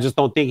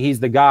don't think he's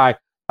the guy.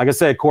 Like I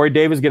said, Corey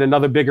Davis, get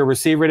another bigger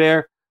receiver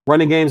there.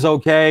 Running game's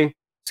okay.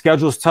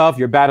 Schedule's tough.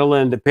 You're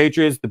battling the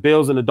Patriots, the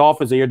Bills, and the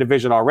Dolphins in your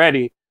division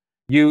already.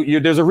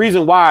 There's a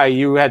reason why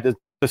you had the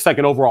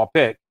second overall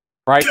pick,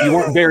 right? You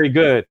weren't very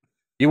good.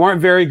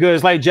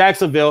 It's like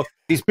Jacksonville.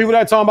 These people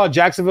that are talking about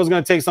Jacksonville's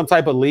going to take some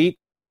type of leap.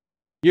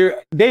 There's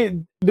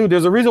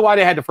a reason why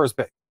they had the first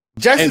pick.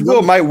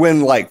 Jacksonville might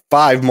win like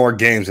 5 more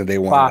games than they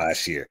won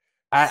last year.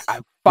 I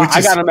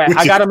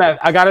got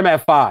him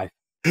at 5.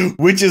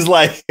 Which is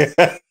like,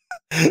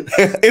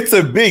 it's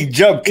a big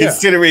jump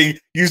considering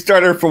you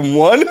started from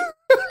 1.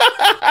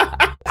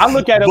 I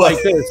look at it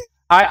like this.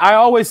 I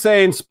always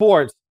say in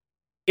sports,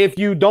 if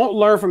you don't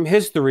learn from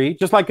history,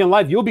 just like in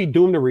life, you'll be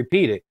doomed to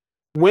repeat it.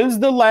 When's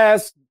the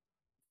last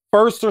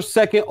first or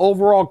second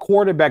overall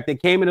quarterback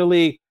that came in the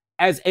league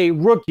as a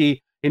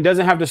rookie and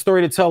doesn't have the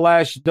story to tell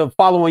the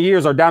following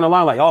years or down the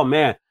line? Like, oh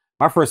man,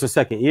 my first and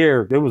second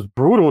year, it was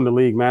brutal in the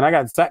league, man. I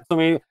got sacked so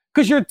many.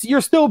 Because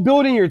you're still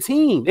building your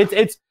team.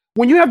 It's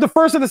when you have the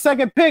first or the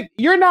second pick,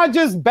 you're not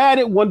just bad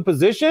at one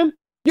position.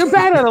 You're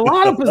bad at a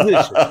lot of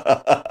positions.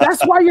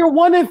 That's why you're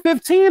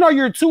 1-15 or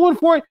you're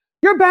 2-4.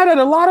 You're bad at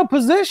a lot of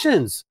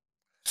positions.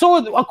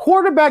 So a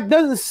quarterback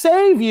doesn't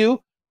save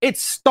you. It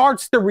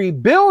starts the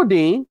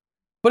rebuilding,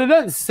 but it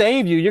doesn't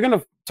save you. You're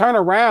gonna turn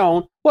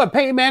around. What,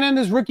 Peyton Manning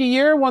his rookie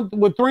year with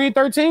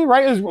 3-13,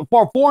 right? It was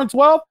for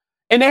 4-12,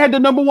 and they had the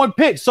number 1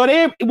 pick. So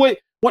they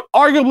what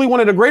arguably one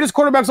of the greatest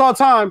quarterbacks of all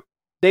time.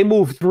 They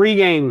moved 3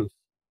 games.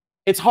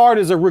 It's hard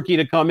as a rookie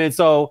to come in.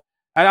 So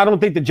I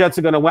don't think the Jets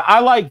are going to win. I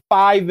like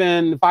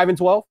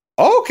 5-12.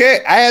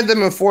 Okay. I had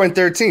them in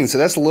 4-13. So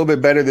that's a little bit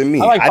better than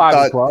me. I like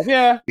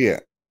 5-12. Yeah.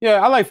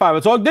 I like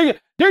 5-12.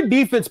 Their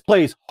defense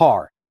plays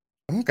hard.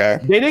 Okay.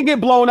 They didn't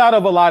get blown out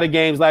of a lot of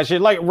games last year.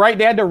 Like, right,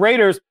 they had the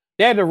Raiders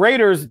dead to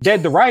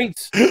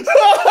rights.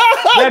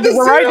 They had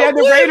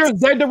the Raiders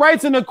dead to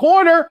rights in the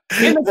corner.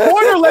 In the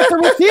corner, let the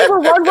receiver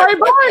run right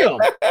by him.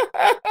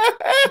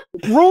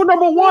 Rule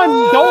number 1,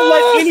 don't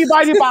let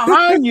anybody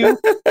behind you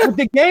with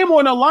the game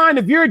on the line.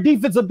 If you're a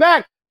defensive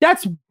back,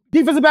 that's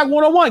defensive back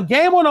 101.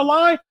 Game on the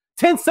line,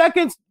 10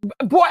 seconds.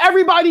 Boy,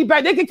 everybody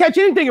back. They can catch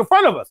anything in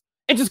front of us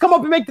and just come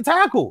up and make the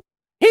tackle.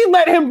 He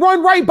let him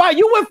run right by.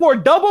 You went for a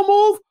double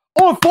move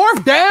on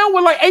 4th down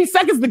with like 8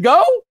 seconds to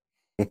go.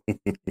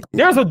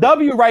 There's a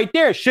W right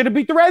there. Should have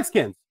beat the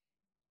Redskins.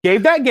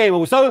 Gave that game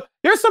away. So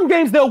there's some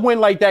games they'll win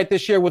like that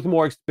this year with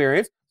more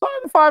experience. So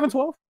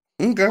 5-12.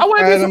 Okay. I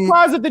wouldn't be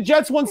surprised if the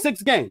Jets won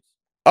 6 games.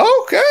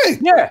 Okay.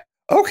 Yeah.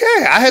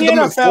 Okay. I had them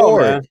at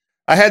 4. Man.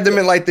 I had them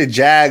in like the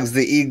Jags,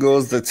 the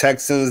Eagles, the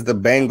Texans, the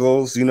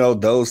Bengals. You know,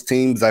 those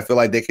teams I feel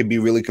like they could be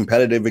really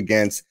competitive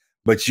against.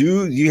 But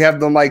you have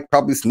them like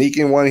probably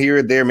sneaking one here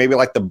or there. Maybe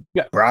like the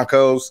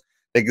Broncos.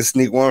 They can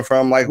sneak one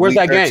from like Where's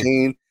week that 13.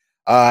 Game?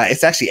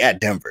 It's actually at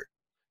Denver.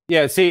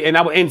 Yeah, see,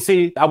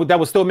 that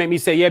would still make me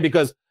say yeah,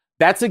 because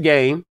that's a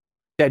game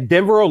that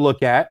Denver will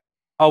look at.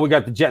 Oh, we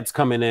got the Jets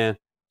coming in.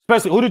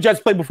 Especially, who did the Jets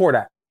play before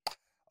that?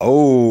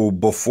 Oh,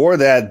 before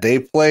that, they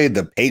played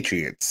the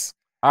Patriots.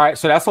 All right,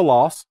 so that's a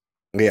loss.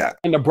 Yeah.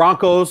 And the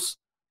Broncos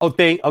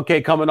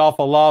coming off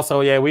a loss.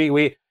 So yeah,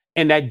 we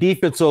and that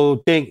defense will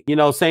think,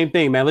 same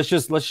thing, man.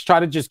 Let's try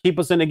to just keep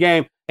us in the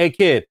game. Hey,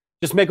 kid,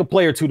 just make a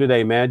play or two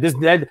today, man.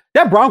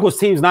 That Broncos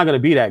team's not going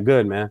to be that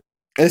good, man.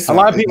 A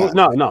lot of people,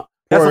 no.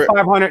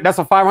 That's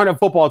a 500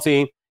 football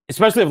team,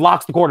 especially if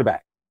Locke's the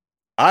quarterback.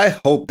 I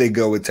hope they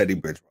go with Teddy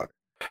Bridgewater.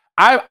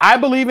 I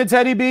believe in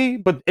Teddy B,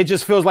 but it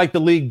just feels like the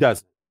league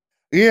doesn't.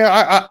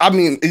 Yeah, I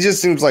mean, it just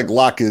seems like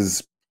Locke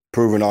is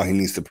proving all he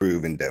needs to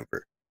prove in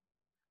Denver.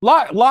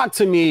 Locke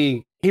to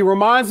me, he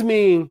reminds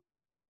me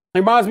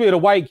of the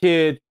white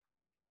kid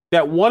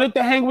that wanted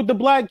to hang with the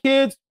black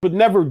kids, but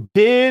never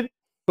did,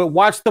 but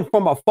watched them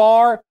from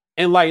afar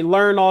and like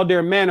learn all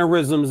their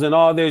mannerisms and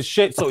all their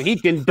shit so he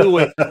can do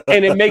it.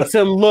 And it makes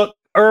him look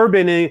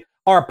urban and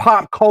or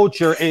pop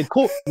culture and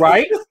cool,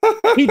 right?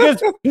 You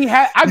talking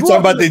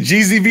about the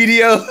Jeezy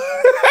video?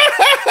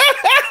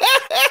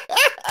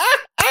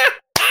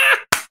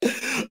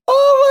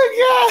 Oh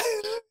my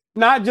God.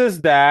 Not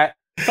just that.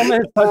 Some of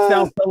his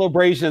touchdown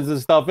celebrations and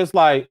stuff. It's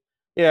like,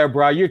 yeah,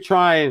 bro, you're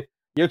trying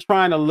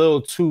a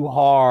little too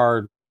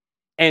hard.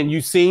 And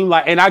you seem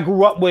like, and I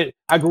grew up with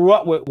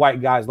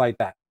white guys like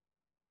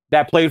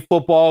that played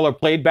football or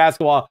played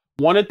basketball,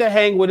 wanted to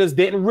hang with us,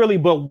 didn't really,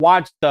 but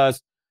watched us.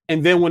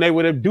 And then when they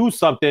would do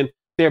something,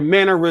 their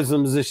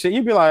mannerisms and shit.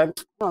 You'd be like,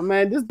 oh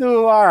man, this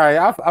dude, all right.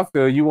 I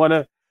feel you want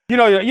to, you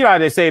know how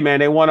they say, man,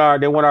 they want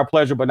our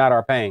pleasure, but not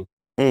our pain.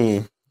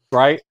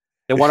 Right?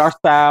 They want our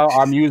style,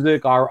 our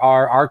music,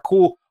 our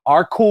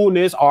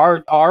coolness,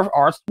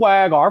 our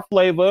swag, our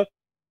flavor,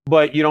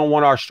 but you don't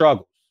want our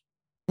struggles.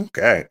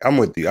 Okay, I'm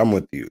with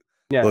you.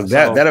 Yeah, well,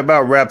 that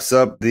about wraps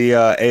up the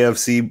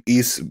AFC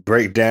East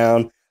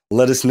breakdown.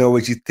 Let us know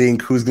what you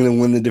think. Who's going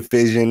to win the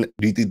division?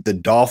 Do you think the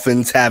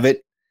Dolphins have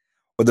it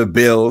or the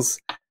Bills?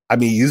 I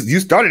mean, you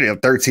started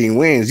at 13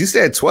 wins. You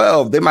said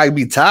 12. They might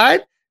be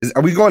tied.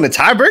 Are we going to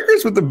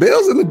tiebreakers with the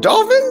Bills and the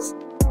Dolphins?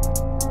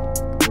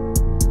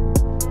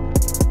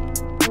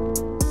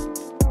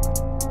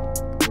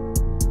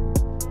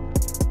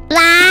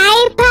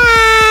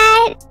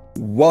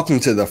 Welcome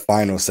to the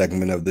final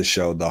segment of the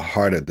show, the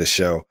heart of the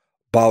show,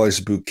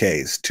 Ballers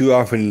Bouquets. Too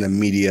often in the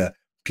media,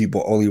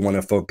 people only want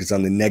to focus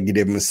on the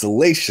negative and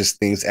salacious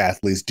things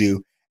athletes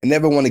do and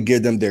never want to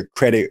give them their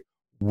credit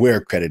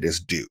where credit is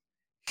due.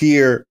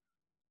 Here,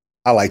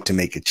 I like to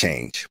make a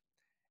change.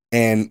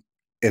 And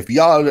if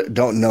y'all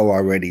don't know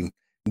already,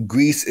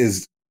 Greece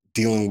is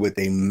dealing with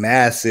a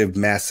massive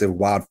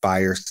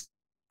wildfires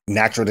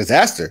natural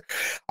disaster.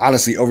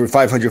 Honestly, over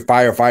 500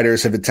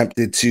 firefighters have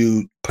attempted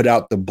to put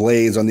out the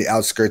blaze on the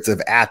outskirts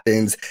of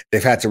Athens.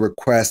 They've had to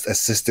request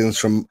assistance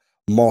from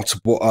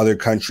multiple other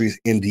countries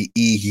in the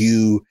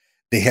EU.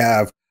 They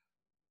have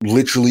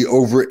literally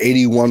over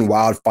 81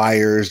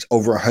 wildfires.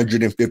 Over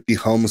 150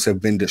 homes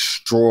have been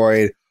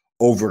destroyed.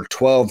 Over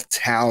 12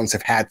 towns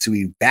have had to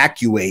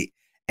evacuate.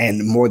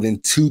 And more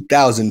than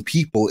 2,000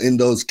 people in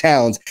those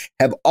towns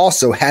have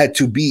also had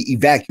to be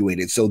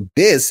evacuated. So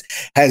this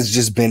has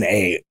just been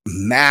a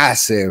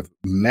massive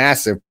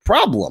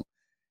problem.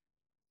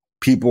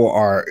 People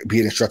are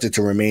being instructed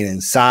to remain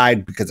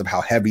inside because of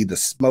how heavy the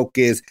smoke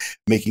is,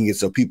 making it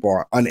so people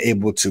are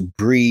unable to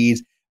breathe.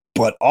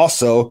 But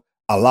also,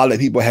 a lot of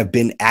people have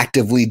been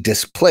actively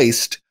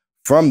displaced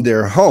from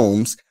their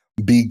homes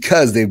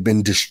because they've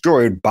been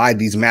destroyed by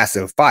these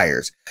massive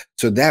fires.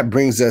 So that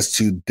brings us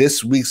to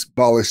this week's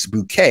Ballers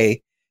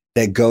Bouquet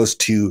that goes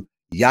to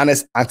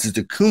Giannis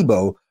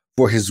Antetokounmpo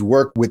for his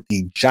work with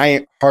the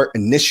Giant Heart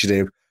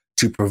Initiative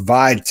to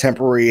provide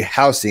temporary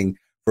housing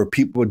for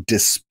people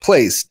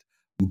displaced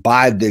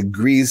by the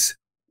Greece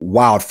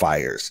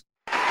wildfires.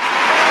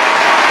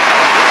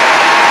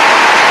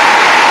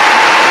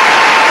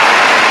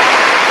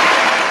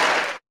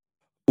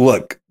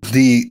 Look,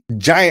 the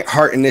Giant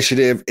Heart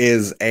Initiative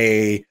is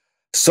a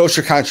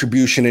social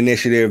contribution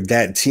initiative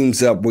that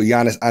teams up with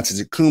Giannis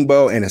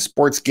Antetokounmpo and a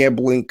sports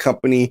gambling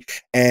company.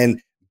 And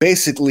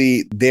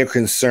basically, their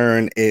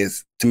concern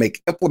is to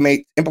make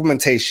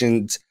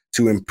implementations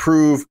to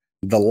improve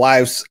the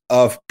lives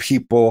of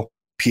people,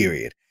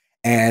 period.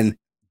 And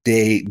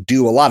they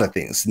do a lot of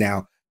things.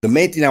 Now, the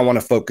main thing I want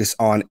to focus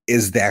on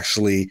is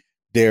actually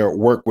their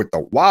work with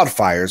the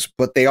wildfires,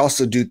 but they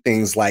also do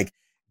things like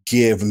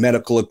give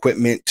medical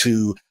equipment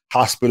to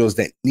hospitals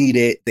that need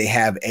it. They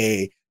have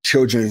a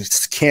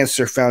Children's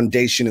Cancer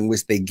Foundation in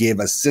which they give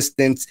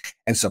assistance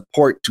and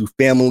support to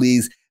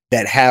families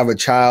that have a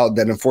child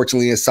that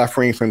unfortunately is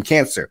suffering from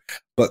cancer.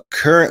 But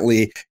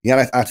currently,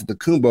 Giannis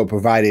Antetokounmpo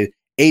provided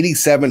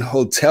 87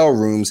 hotel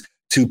rooms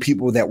to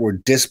people that were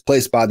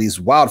displaced by these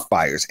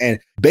wildfires. And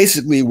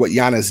basically what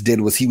Giannis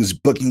did was he was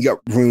booking up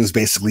rooms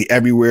basically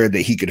everywhere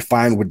that he could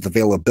find with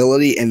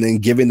availability and then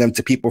giving them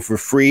to people for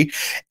free.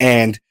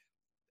 And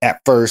at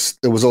first,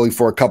 it was only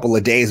for a couple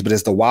of days, but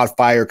as the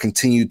wildfire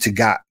continued to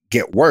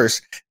get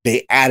worse,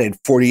 they added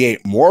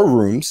 48 more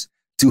rooms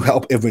to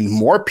help even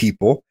more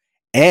people.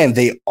 And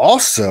they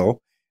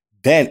also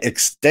then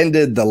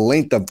extended the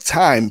length of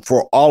time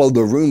for all of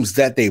the rooms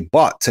that they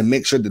bought to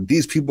make sure that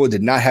these people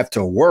did not have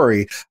to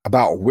worry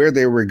about where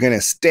they were going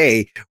to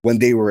stay when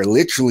they were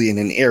literally in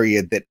an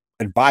area that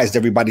advised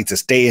everybody to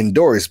stay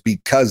indoors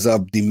because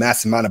of the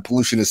massive amount of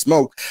pollution and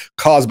smoke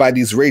caused by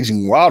these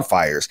raging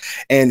wildfires.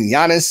 And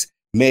Giannis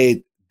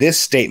made this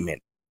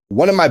statement: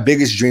 "One of my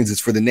biggest dreams is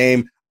for the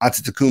name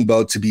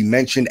Antetokounmpo to be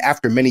mentioned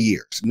after many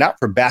years, not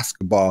for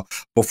basketball,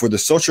 but for the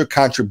social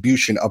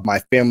contribution of my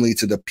family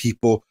to the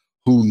people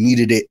who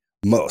needed it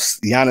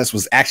most." Giannis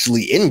was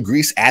actually in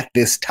Greece at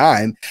this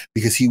time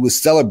because he was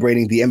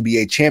celebrating the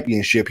NBA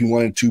championship. He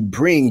wanted to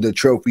bring the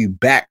trophy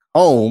back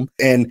home,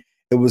 and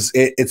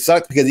it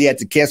sucked because he had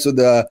to cancel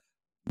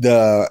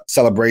the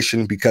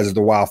celebration because of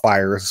the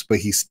wildfires, but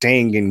he's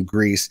staying in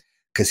Greece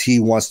because he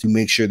wants to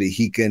make sure that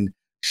he can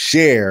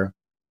share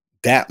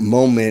that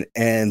moment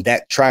and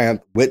that triumph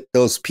with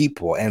those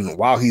people. And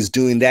while he's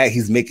doing that,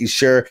 he's making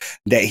sure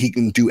that he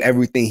can do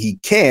everything he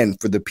can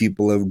for the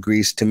people of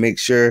Greece to make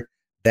sure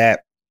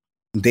that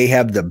they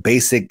have the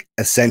basic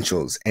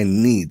essentials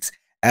and needs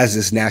as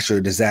this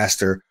natural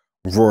disaster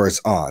roars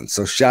on.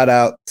 So shout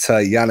out to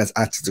Giannis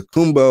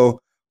Antetokounmpo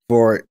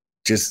for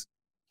just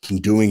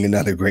doing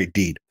another great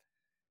deed.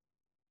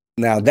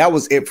 Now, that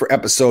was it for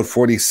episode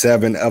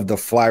 47 of the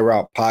Fly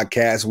Route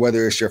podcast.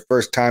 Whether it's your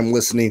first time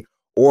listening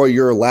or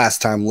your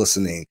last time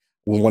listening,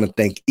 we want to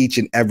thank each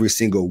and every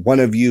single one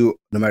of you,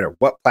 no matter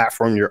what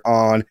platform you're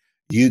on: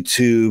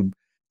 YouTube,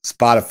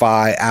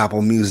 Spotify,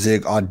 Apple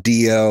Music,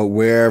 Audio,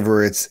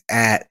 wherever it's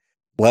at.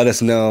 Let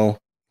us know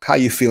how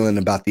you feeling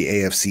about the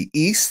AFC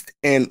East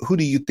and who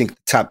do you think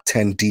the top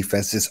 10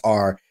 defenses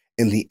are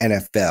in the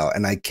NFL.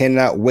 And I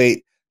cannot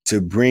wait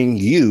to bring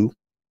you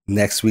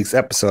next week's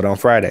episode on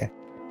Friday.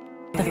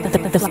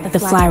 The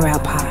Fly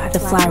Route Pod, the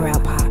Fly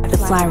Route Pod, the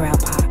Fly Route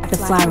Pod, the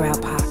Fly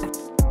Route Pod.